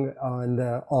song on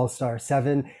the All-Star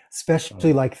 7,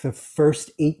 especially like the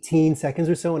first 18 seconds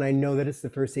or so, and I know that it's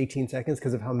the first 18 seconds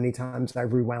because of how many times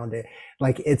I've rewound it.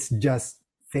 Like it's just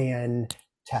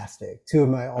fantastic. 2 of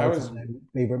my all-time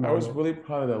favorite moments. I was really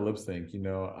proud of that lip sync. You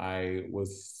know, I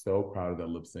was so proud of that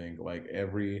lip sync. Like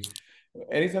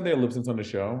anytime they have lip syncs on the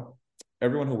show,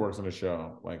 everyone who works on the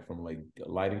show, like from like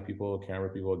lighting people, camera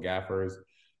people, gaffers,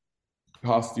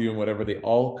 costume, whatever, they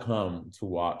all come to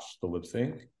watch the lip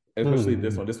sync. Especially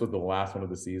this one. This was the last one of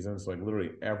the season. So like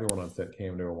literally everyone on set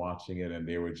came, they were watching it, and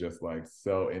they were just like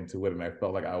so into it. And I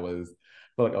felt like I was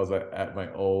at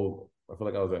my old, I feel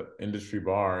like I was at industry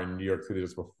bar in New York City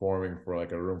just performing for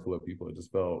like a room full of people. It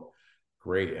just felt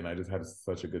great. And I just had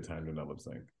such a good time doing that lip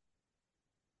sync.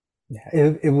 Yeah,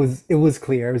 it was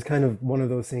clear. It was kind of one of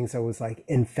those things that was like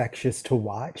infectious to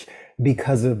watch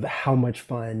because of how much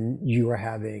fun you were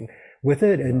having with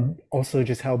it, and also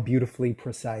just how beautifully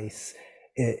precise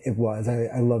it was.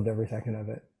 I loved every second of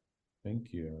it.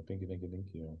 Thank you.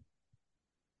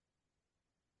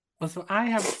 Well, so I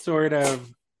have sort of,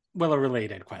 a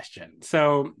related question.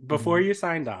 So before you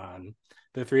signed on,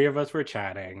 the 3 of us were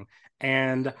chatting,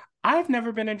 and I've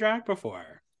never been in drag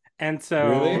before. And so,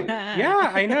 really?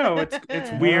 Yeah, I know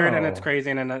it's weird and it's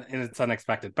crazy and it's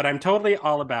unexpected, but I'm totally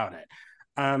all about it.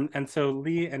 And so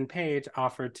Lee and Paige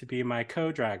offered to be my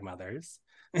co-drag mothers.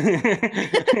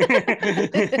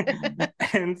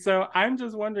 And so I'm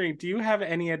just wondering, do you have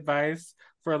any advice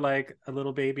for like a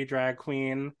little baby drag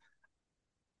queen?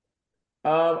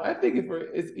 I think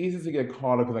it's easy to get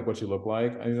caught up in like what you look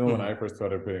like. I know when I first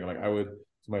started putting, like I would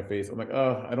to my face, I'm like,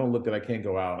 oh, I don't look good. I can't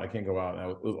go out. And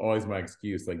it was always my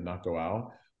excuse, like not go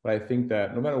out. But I think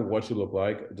that no matter what you look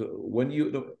like, when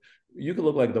you can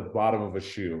look like the bottom of a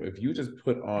shoe if you just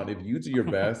if you do your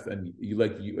best and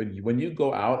when you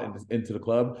go out and into the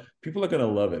club, people are gonna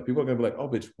love it. People are gonna be like, oh,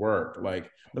 bitch, work. Like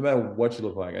no matter what you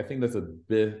look like. I think that's a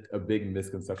big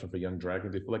misconception for young drag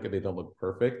queens. They feel like if they don't look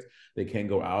perfect, they can't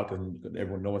go out and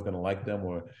no one's gonna like them,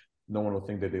 or no one will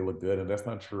think that they look good. And that's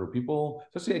not true. People,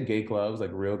 especially at gay clubs,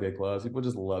 like real gay clubs, people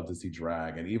just love to see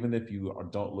drag. And even if you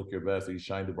don't look your best or you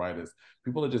shine the brightest,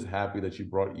 people are just happy that you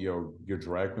brought your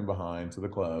drag queen behind to the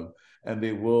club, and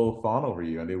they will fawn over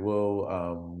you, and they will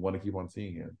want to keep on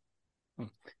seeing you.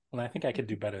 Well, I think I could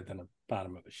do better than the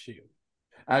bottom of a shoe.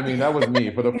 I mean, that was me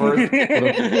for the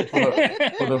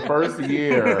first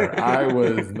year. I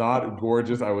was not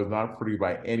gorgeous. I was not pretty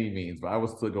by any means, but I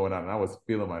was still going out and I was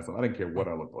feeling myself. I didn't care what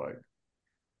I looked like.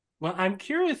 Well, I'm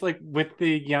curious, like with the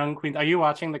young queens, are you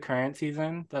watching the current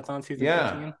season that's on season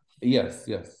 15? Yes.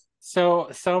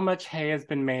 So much hay has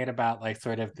been made about like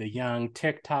sort of the young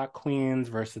TikTok queens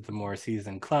versus the more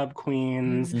seasoned club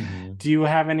queens. Do you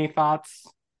have any thoughts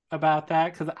about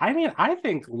that? Because I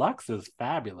think Lux is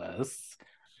fabulous.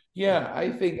 Yeah, I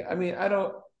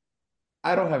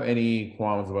don't have any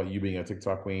qualms about you being a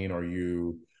TikTok queen or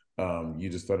you you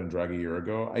just started drag a year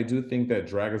ago, I do think that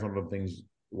drag is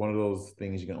one of those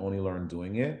things you can only learn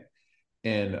doing it.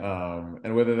 And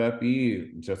whether that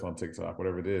be just on TikTok,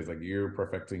 whatever it is, like you're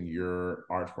perfecting your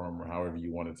art form or however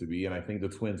you want it to be. And I think the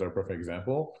twins are a perfect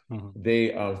example.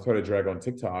 They started drag on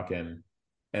TikTok,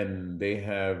 and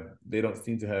they don't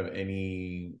seem to have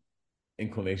any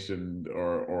inclination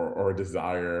or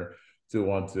desire to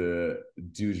want to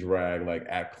do drag like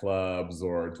at clubs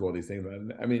or do all these things.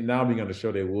 And I mean, now being on the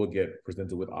show, they will get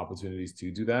presented with opportunities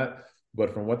to do that.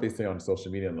 But from what they say on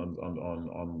social media and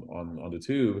on the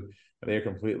tube, they're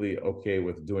completely okay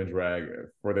with doing drag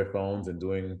for their phones and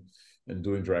doing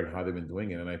drag how they've been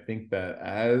doing it. And I think that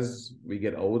as we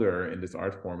get older in this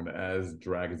art form and as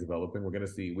drag is developing,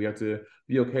 we have to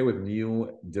be okay with new,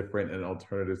 different, and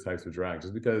alternative types of drag.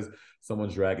 Just because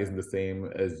someone's drag isn't the same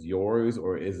as yours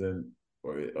or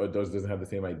doesn't have the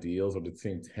same ideals or the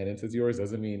same tenets as yours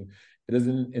doesn't mean it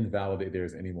doesn't invalidate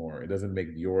theirs anymore. It doesn't make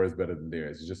yours better than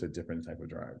theirs. It's just a different type of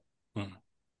drag.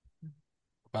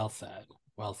 Well said.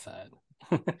 Well said.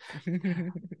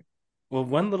 Well,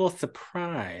 one little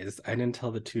surprise I didn't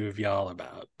tell the two of y'all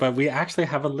about, but we actually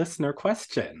have a listener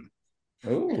question.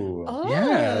 Oh.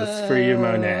 Yes, for you,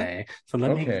 Monét. So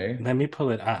let me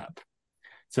pull it up.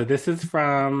 So this is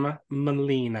from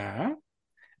Melina,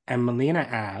 and Melina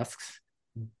asks,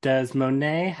 does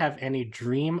Monét have any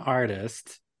dream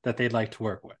artist that they'd like to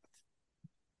work with?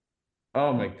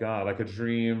 Oh my God, like a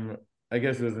dream. I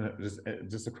guess it doesn't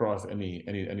just across any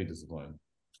discipline.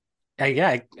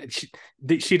 Yeah,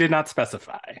 she did not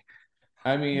specify.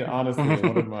 I mean, honestly,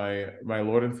 one of my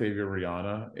Lord and Savior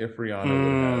Rihanna. If Rihanna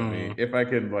would have me, if I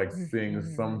could like sing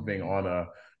something on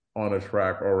a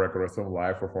track or record or some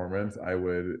live performance, I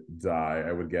would die.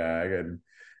 I would gag, and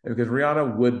because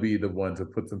Rihanna would be the one to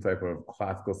put some type of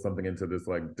classical something into this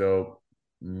like dope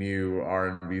new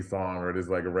R&B song or just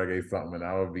like a reggae something, and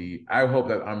I hope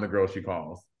that I'm the girl she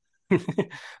calls.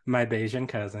 My Bayesian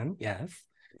cousin, yes.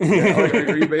 Yeah,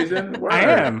 are you Bayesian? Word. I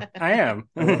am.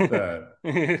 I love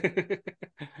that.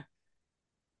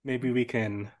 Maybe we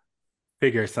can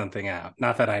figure something out.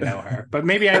 Not that I know her, but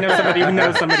maybe I know somebody who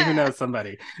knows somebody who knows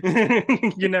somebody.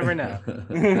 You never know.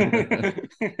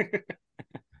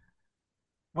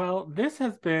 Well, this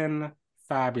has been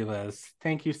fabulous.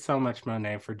 Thank you so much,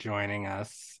 Monét, for joining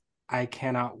us. I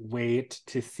cannot wait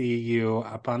to see you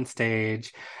up on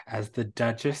stage as the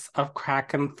Duchess of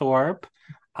Krakenthorpe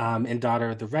in Daughter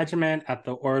of the Regiment at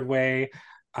the Ordway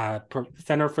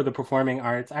Center for the Performing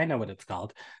Arts. I know what it's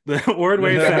called. The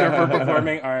Ordway Center for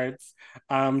Performing Arts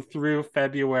through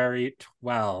February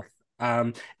 12th.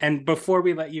 And before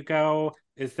we let you go,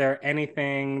 is there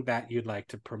anything that you'd like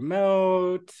to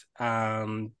promote?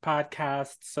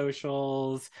 Podcasts,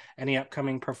 socials, any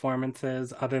upcoming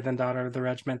performances other than Daughter of the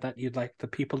Regiment that you'd like the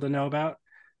people to know about?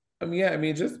 Yeah, I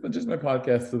mean, just my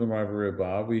podcast, To the Margaret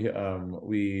Bob.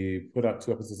 We put out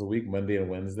 2 episodes a week, Monday and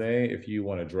Wednesday. If you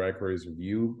want a Drag Queries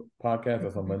review podcast,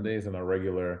 that's on Mondays, and our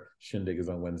regular Shindig is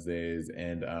on Wednesdays.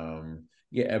 And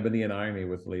Ebony and Irony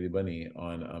with Lady Bunny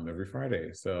on every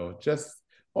Friday. So just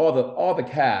all the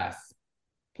cast,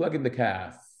 plug in the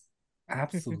cast.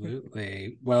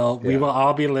 Absolutely. Well, we will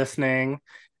all be listening.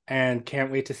 And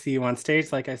can't wait to see you on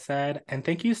stage, like I said. And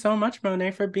thank you so much,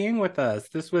 Monét, for being with us.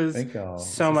 This was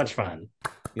so much fun.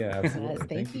 Yeah, absolutely.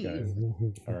 Thank you guys.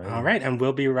 All right. And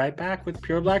we'll be right back with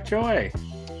Pure Black Joy.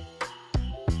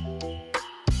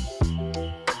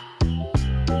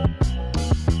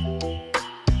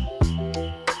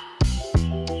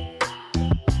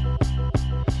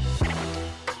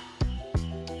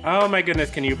 Oh my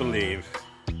goodness, can you believe?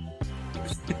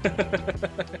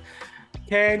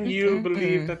 Can you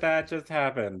believe that just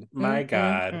happened? My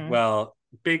God. Well,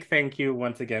 big thank you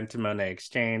once again to Monét X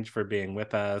Change for being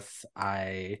with us.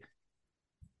 I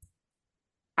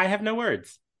have no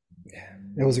words. Yeah,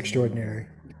 it was extraordinary.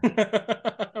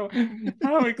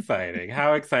 How exciting.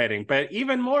 How exciting. But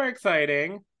even more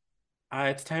exciting,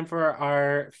 it's time for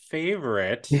our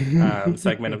favorite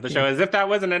segment of the show. As if that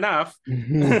wasn't enough, we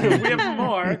have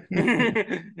more.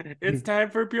 It's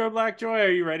time for Pure Black Joy.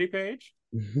 Are you ready, Paige?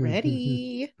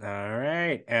 Ready. All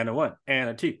right. And a 1,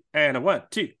 and a 2, and a 1,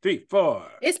 2, 3, 4.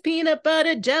 It's peanut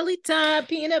butter jelly time.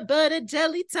 Peanut butter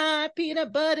jelly time.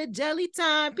 Peanut butter jelly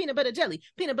time. Peanut butter jelly.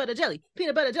 Peanut butter jelly.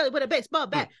 Peanut butter jelly with a baseball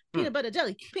bat. Peanut butter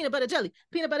jelly. Peanut butter jelly.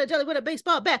 Peanut butter jelly with a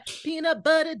baseball bat. Peanut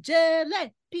butter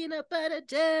jelly. Peanut butter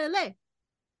jelly.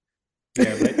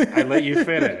 Yeah, I let you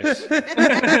finish.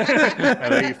 I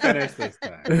let you finish this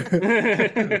time.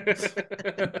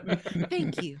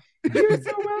 Thank you. You're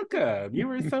so welcome. You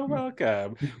were so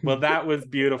welcome. Well, that was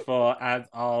beautiful as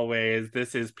always.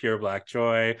 This is Pure Black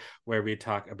Joy, where we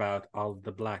talk about all of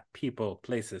the Black people,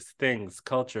 places, things,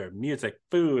 culture, music,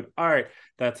 food, art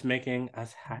that's making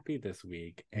us happy this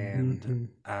week. And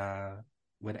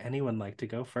would anyone like to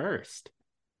go first?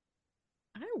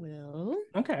 I will.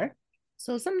 Okay.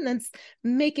 So something that's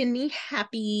making me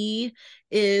happy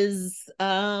is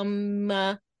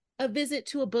a visit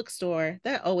to a bookstore.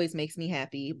 That always makes me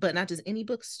happy, but not just any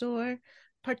bookstore,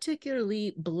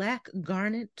 particularly Black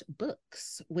Garnet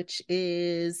Books, which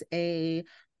is a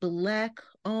Black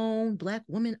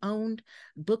woman owned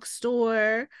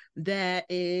bookstore that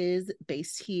is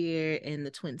based here in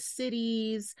the Twin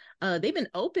Cities. They've been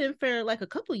open for like a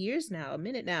couple years now, a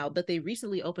minute now, but they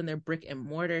recently opened their brick and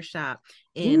mortar shop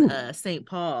in St.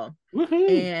 Paul. Woohoo.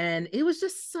 And it was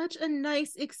just such a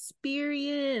nice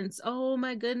experience. Oh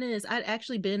my goodness. I'd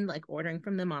actually been like ordering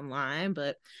from them online,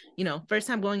 but first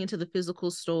time going into the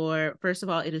physical store. First of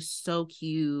all, it is so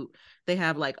cute. They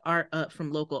have like art up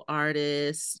from local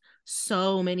artists.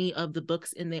 So many of the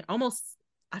books in there,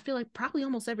 I feel like probably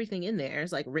almost everything in there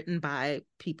is like written by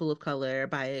people of color,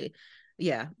 by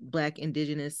Black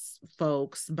indigenous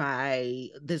folks,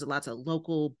 there's lots of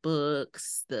local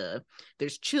books,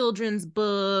 there's children's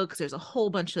books, there's a whole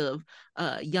bunch of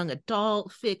young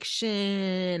adult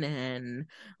fiction and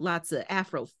lots of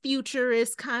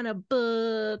Afrofuturist kind of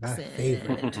books. My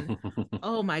favorite.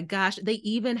 Oh my gosh, they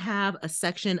even have a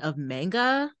section of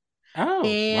manga. Oh,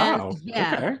 and wow.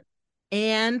 Okay.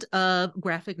 And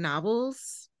graphic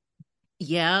novels.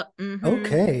 Yeah. Mm-hmm.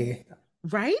 Okay.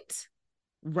 Right.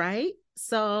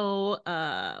 So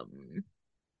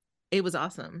it was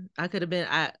awesome.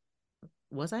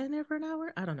 Was I in there for an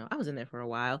hour? I don't know. I was in there for a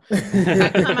while.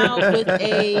 I come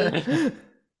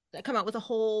out with a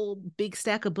whole big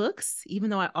stack of books, even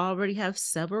though I already have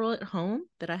several at home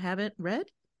that I haven't read.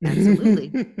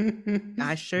 Absolutely.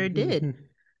 I sure did.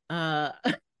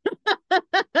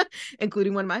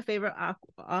 Including one of my favorite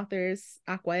authors,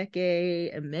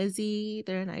 Akwaeke Emezi.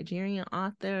 They're a Nigerian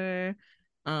author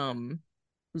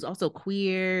who's also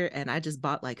queer, and I just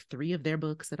bought like 3 of their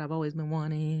books that I've always been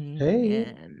wanting. Hey.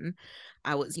 And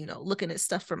I was looking at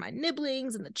stuff for my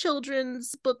nibblings in the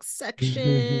children's book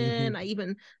section. I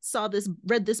even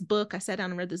read this book. I sat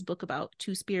down and read this book about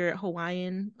Two-Spirit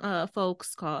Hawaiian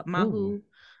folks called Mahu.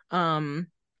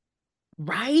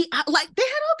 Right, like they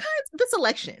had all kinds. The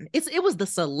selection, it was the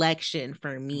selection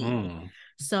for me.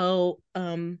 So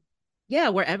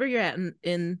wherever you're at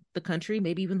in the country,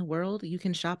 maybe even the world, you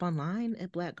can shop online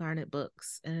at Black Garnet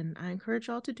Books, and I encourage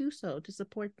y'all to do so, to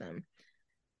support them.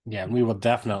 Yeah, we will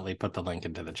definitely put the link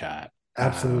into the chat.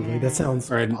 Absolutely. That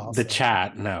sounds awesome. The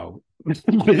chat, no.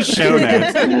 The show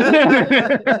notes.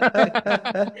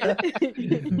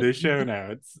 The show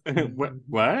notes.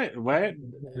 What?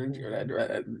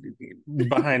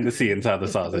 Behind the scenes, how the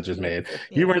sausage is made.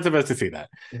 You weren't supposed to see that.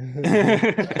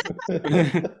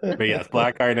 But yes,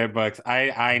 Black Garnet Books.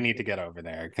 I need to get over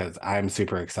there because I'm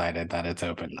super excited that it's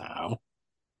open now.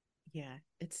 Yeah,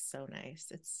 it's so nice.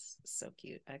 It's so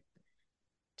cute. I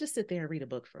just sit there and read a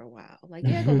book for a while. Like,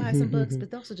 go buy some books,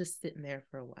 but also just sitting there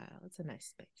for a while. It's a nice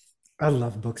space. I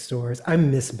love bookstores. I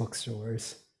miss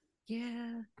bookstores.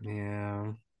 Yeah.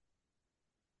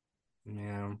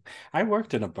 I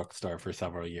worked in a bookstore for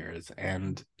several years,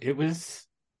 and that's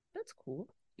cool.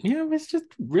 Yeah, it was just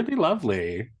really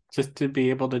lovely just to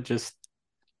be able to just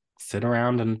sit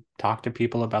around and talk to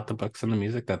people about the books and the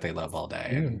music that they love all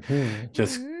day, and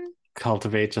just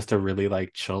cultivate just a really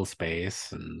like chill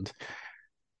space. And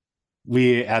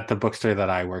we, at the bookstore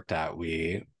that I worked at,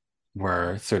 we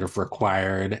were sort of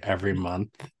required every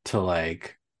month to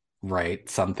like write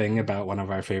something about one of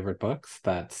our favorite books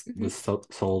that was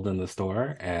sold in the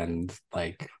store, and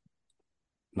like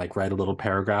write a little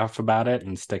paragraph about it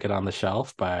and stick it on the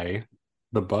shelf by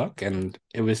the book. And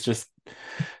it was just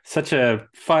such a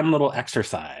fun little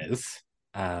exercise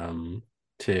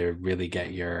to really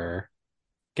get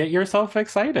yourself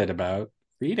excited about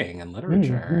reading and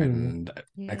literature and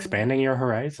expanding your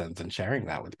horizons and sharing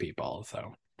that with people.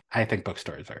 So I think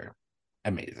bookstores are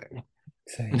amazing.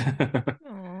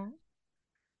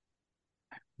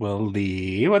 Well,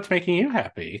 Lee, what's making you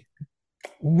happy?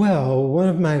 Well, one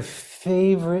of my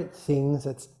favorite things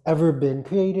that's ever been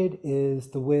created is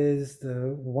The Wiz,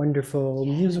 the wonderful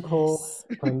musical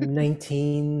from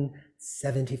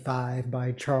 1975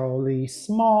 by Charlie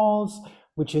Smalls,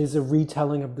 which is a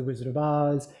retelling of The Wizard of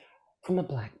Oz from a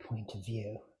Black point of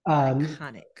view.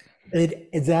 Iconic.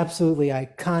 It's absolutely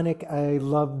iconic. I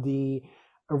love the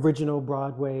original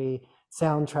Broadway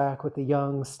soundtrack with the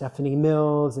young Stephanie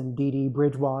Mills and Dee Dee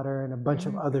Bridgewater and a bunch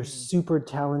of other super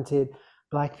talented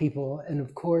Black people. And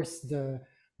of course, the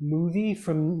movie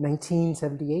from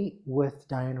 1978 with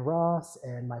Diana Ross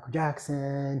and Michael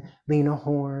Jackson, Lena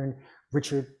Horne,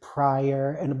 Richard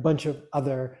Pryor, and a bunch of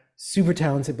other super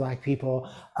talented Black people.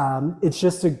 It's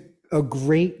just a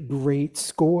great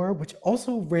score, which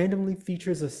also randomly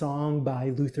features a song by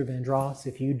Luther Vandross.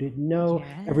 If you didn't know,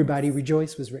 Everybody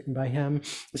Rejoice was written by him.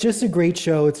 It's just a great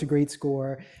show. It's a great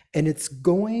score. And it's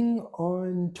going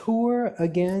on tour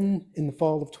again in the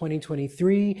fall of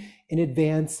 2023 in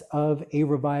advance of a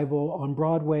revival on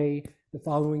Broadway the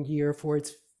following year for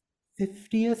its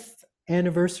 50th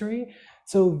anniversary.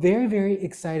 So very, very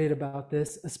excited about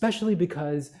this, especially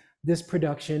because this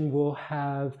production will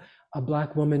have a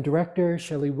Black woman director,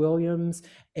 Shelley Williams,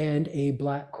 and a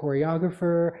Black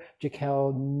choreographer,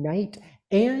 Jaquel Knight.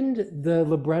 And the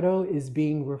libretto is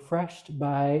being refreshed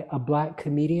by a Black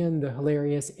comedian, the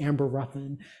hilarious Amber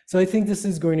Ruffin. So I think this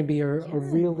is going to be a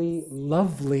really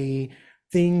lovely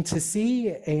thing to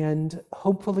see. And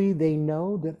hopefully they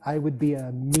know that I would be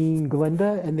a mean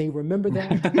Glenda and they remember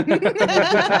that.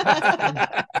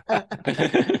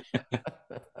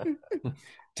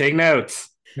 Take notes.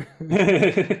 Give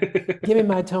me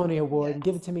my Tony Award and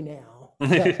give it to me now.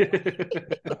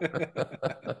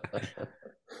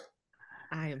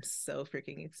 I am so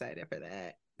freaking excited for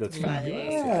that. That's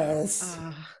fabulous. Yes.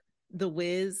 The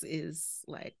Wiz is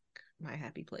like my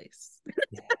happy place.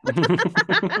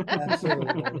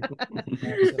 Absolutely.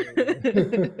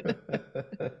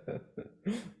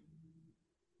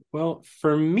 Well,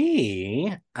 for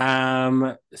me,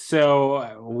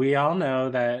 so we all know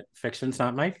that fiction's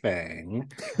not my thing,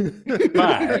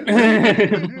 but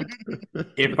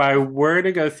if I were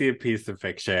to go see a piece of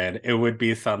fiction, it would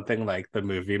be something like the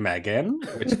movie Megan,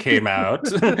 which came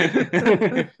out,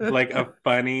 like a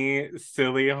funny,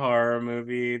 silly horror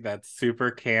movie that's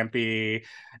super campy,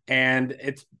 and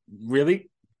it's really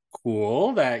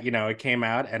cool that, you know, it came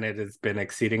out and it has been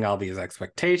exceeding all these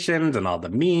expectations and all the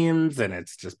memes, and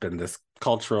it's just been this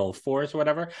cultural force or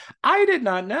whatever. I did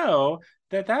not know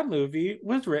that that movie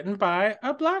was written by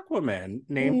a Black woman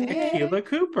named Akilah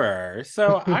Cooper.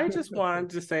 So I just wanted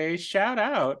to say shout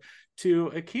out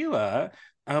to Akilah,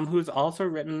 who's also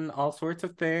written all sorts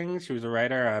of things. She was a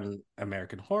writer on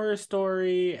American Horror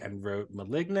Story and wrote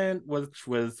 *Malignant*, which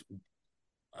was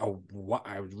I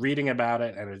was reading about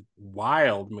it, and a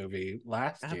wild movie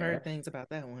last year. I've heard things about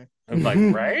that one. I'm like,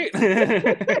 right?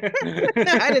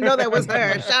 I didn't know that was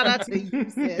her. Shout out to you,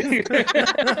 sis.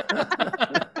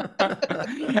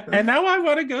 And now I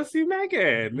want to go see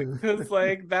Megan, because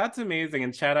like that's amazing.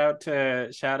 And shout out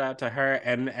to her,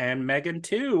 and Megan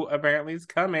 2 apparently is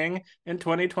coming in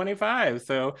 2025.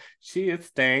 So she is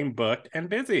staying booked and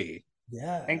busy.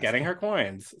 Yeah. And getting her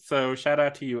coins. So shout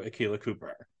out to you, Akilah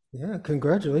Cooper. Yeah,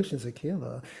 congratulations,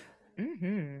 Akilah.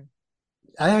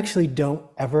 I actually don't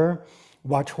ever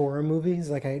watch horror movies.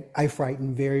 Like I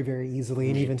frighten very, very easily,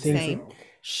 and even things that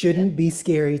shouldn't be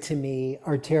scary to me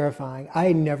are terrifying.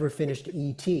 I never finished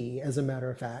E.T., as a matter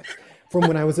of fact, from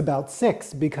when I was about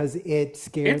 6, because it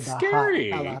scared the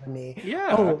hell out of me.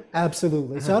 Yeah. Oh,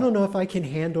 absolutely. So I don't know if I can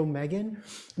handle Megan,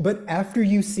 but after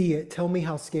you see it, tell me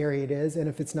how scary it is, and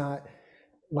if it's not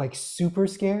like super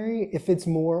scary, if it's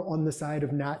more on the side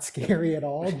of not scary at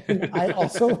all, then I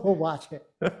also will watch it.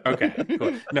 Okay,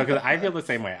 cool. No, because I feel the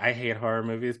same way. I hate horror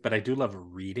movies, but I do love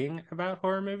reading about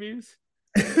horror movies.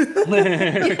 Which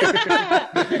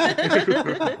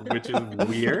is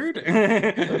weird.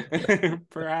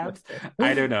 Perhaps.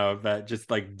 I don't know, but just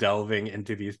like delving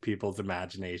into these people's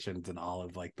imaginations and all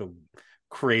of like the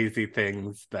crazy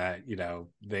things that, you know,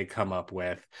 they come up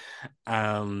with.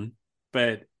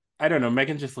 But I don't know,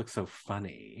 Megan just looks so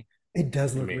funny. It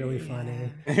does look really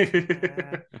funny.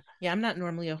 Yeah, I'm not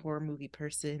normally a horror movie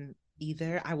person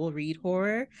either. I will read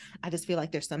horror. I just feel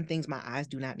like there's some things my eyes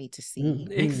do not need to see.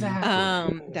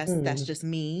 Exactly. That's just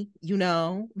me, you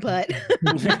know. But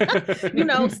you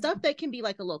know, stuff that can be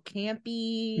like a little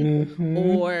campy,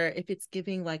 or if it's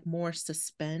giving like more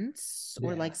suspense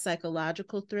or like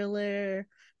psychological thriller,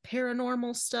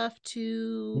 paranormal stuff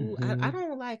too. I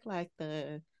don't like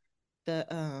the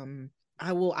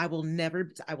I will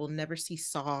never see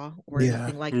Saw or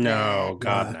anything like that. No,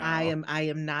 God, no. I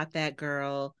am not that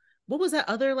girl. What was that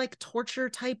other like torture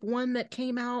type one that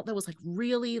came out that was like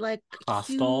really like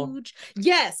Hostile? huge?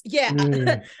 Yes,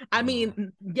 yeah. I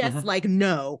mean, yes, like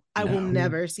no, I will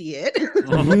never see it.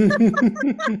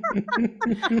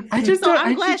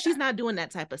 I'm glad she's not doing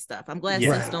that type of stuff. I'm glad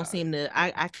sis don't seem to.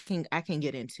 I can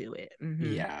get into it.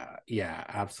 Yeah,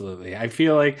 absolutely. I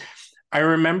feel like I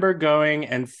remember going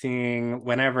and seeing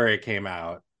whenever it came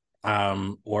out,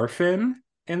 Orphan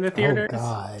in the theaters. Oh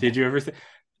God. Did you ever see?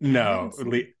 No,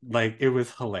 like it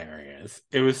was hilarious.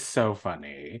 It was so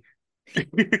funny.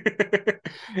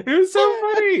 It was so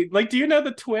funny. Like, do you know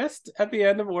the twist at the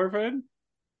end of Orphan?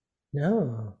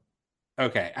 No.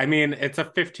 Okay, I mean it's a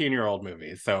 15-year-old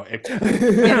movie, so if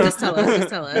yeah, just tell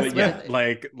us. Yeah,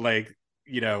 like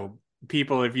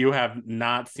people, if you have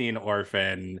not seen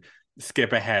Orphan,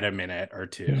 skip ahead a minute or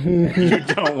two. You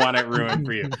don't want it ruined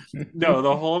for you. No,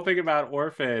 the whole thing about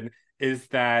Orphan is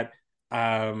that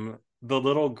the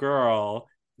little girl,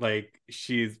 like,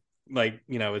 she's like,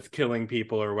 is killing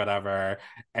people or whatever,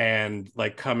 and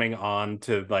like coming on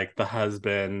to like the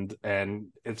husband, and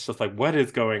it's just like, what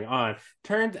is going on?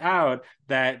 Turns out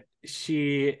that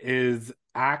she is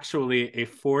actually a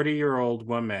 40-year-old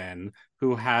woman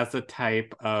who has a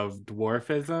type of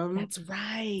dwarfism. That's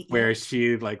right. Where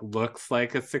she like looks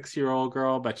like a 6-year-old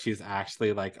girl, but she's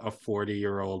actually like a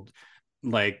 40-year-old,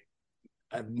 like,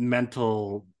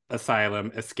 mental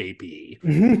asylum escapee.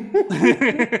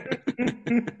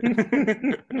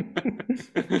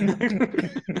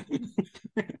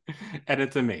 And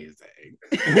it's amazing.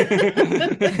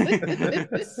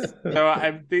 So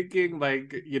I'm thinking,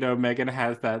 like, Megan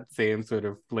has that same sort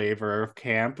of flavor of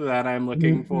camp that I'm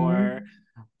looking for.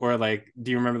 Or like,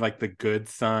 do you remember like The Good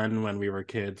Son when we were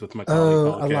kids with Macaulay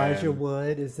Culkin? Elijah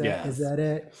Wood, is that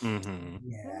it? Mm-hmm.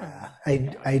 Yeah,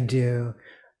 I do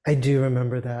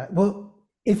remember that. Well,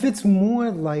 if it's more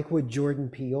like what Jordan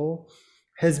Peele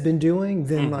has been doing,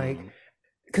 then like,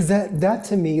 because that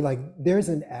to me, like, there's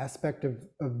an aspect of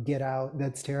Get Out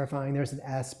that's terrifying. There's an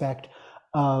aspect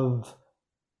of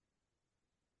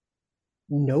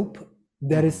Nope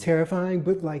that is terrifying,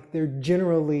 but like they're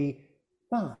generally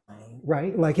fine,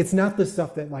 right? Like, it's not the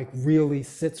stuff that like really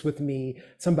sits with me,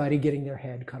 somebody getting their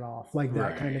head cut off, like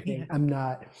that kind of thing.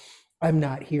 Yeah. I'm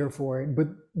not here for it. But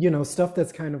stuff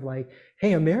that's kind of like,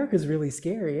 hey, America's really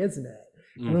scary, isn't it?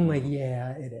 And I'm like,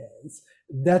 yeah, it is.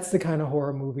 That's the kind of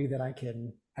horror movie that I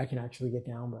can actually get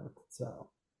down with. So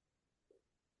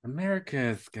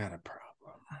America's got a problem.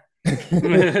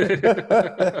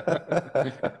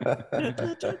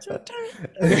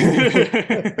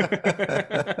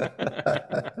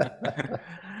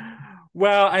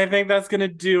 Well, I think that's going to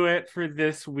do it for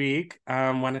this week.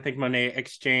 Want to thank Monét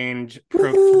X Change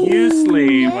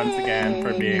profusely once again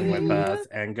for being with us,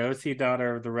 and go see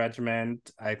Daughter of the Regiment.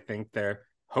 I think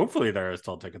hopefully there are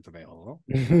still tickets available.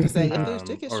 There's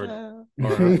tickets, or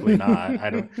hopefully not.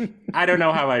 I don't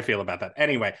know how I feel about that.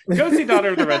 Anyway, go see Daughter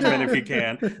of the Regiment if you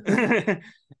can.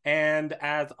 And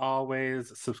as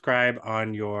always, subscribe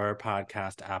on your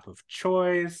podcast app of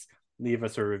choice. Leave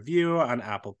us a review on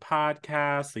Apple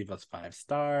Podcasts. Leave us 5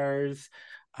 stars.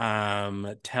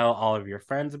 Tell all of your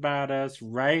friends about us.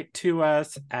 Write to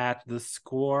us at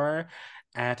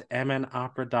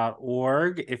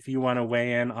thescore@mnopera.org if you want to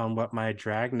weigh in on what my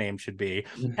drag name should be.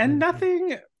 And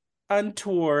nothing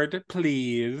untoward,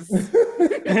 please.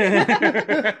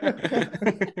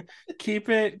 Keep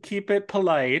it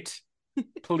polite,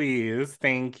 please.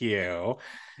 Thank you.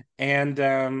 And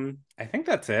I think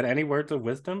that's it. Any words of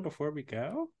wisdom before we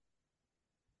go?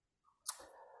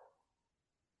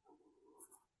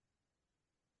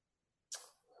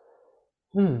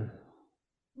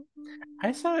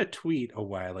 I saw a tweet a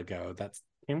while ago that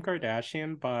Kim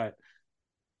Kardashian bought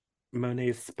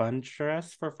Monet's sponge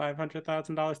dress for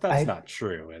 $500,000. That's not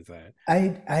true, is it?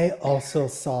 I also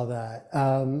saw that.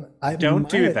 Don't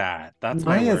do that. That's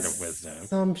my word of wisdom. My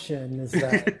assumption is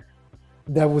that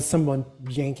that was someone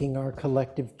yanking our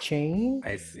collective chain.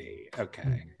 I see.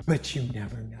 Okay. But you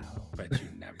never know.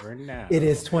 It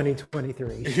is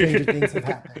 2023. Stranger things have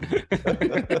happened.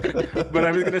 But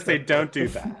I was going to say, don't do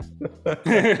that.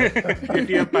 If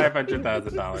you have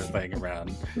 $500,000 laying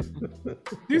around,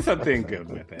 do something good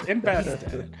with it. Invest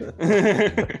it.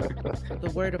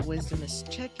 The word of wisdom is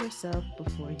check yourself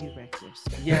before you wreck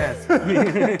yourself. Yes.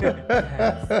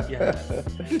 Yes.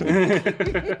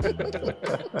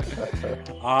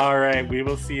 All right. We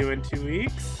will see you in 2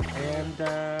 weeks. And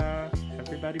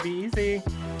everybody be easy.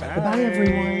 Bye. Bye,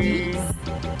 everyone.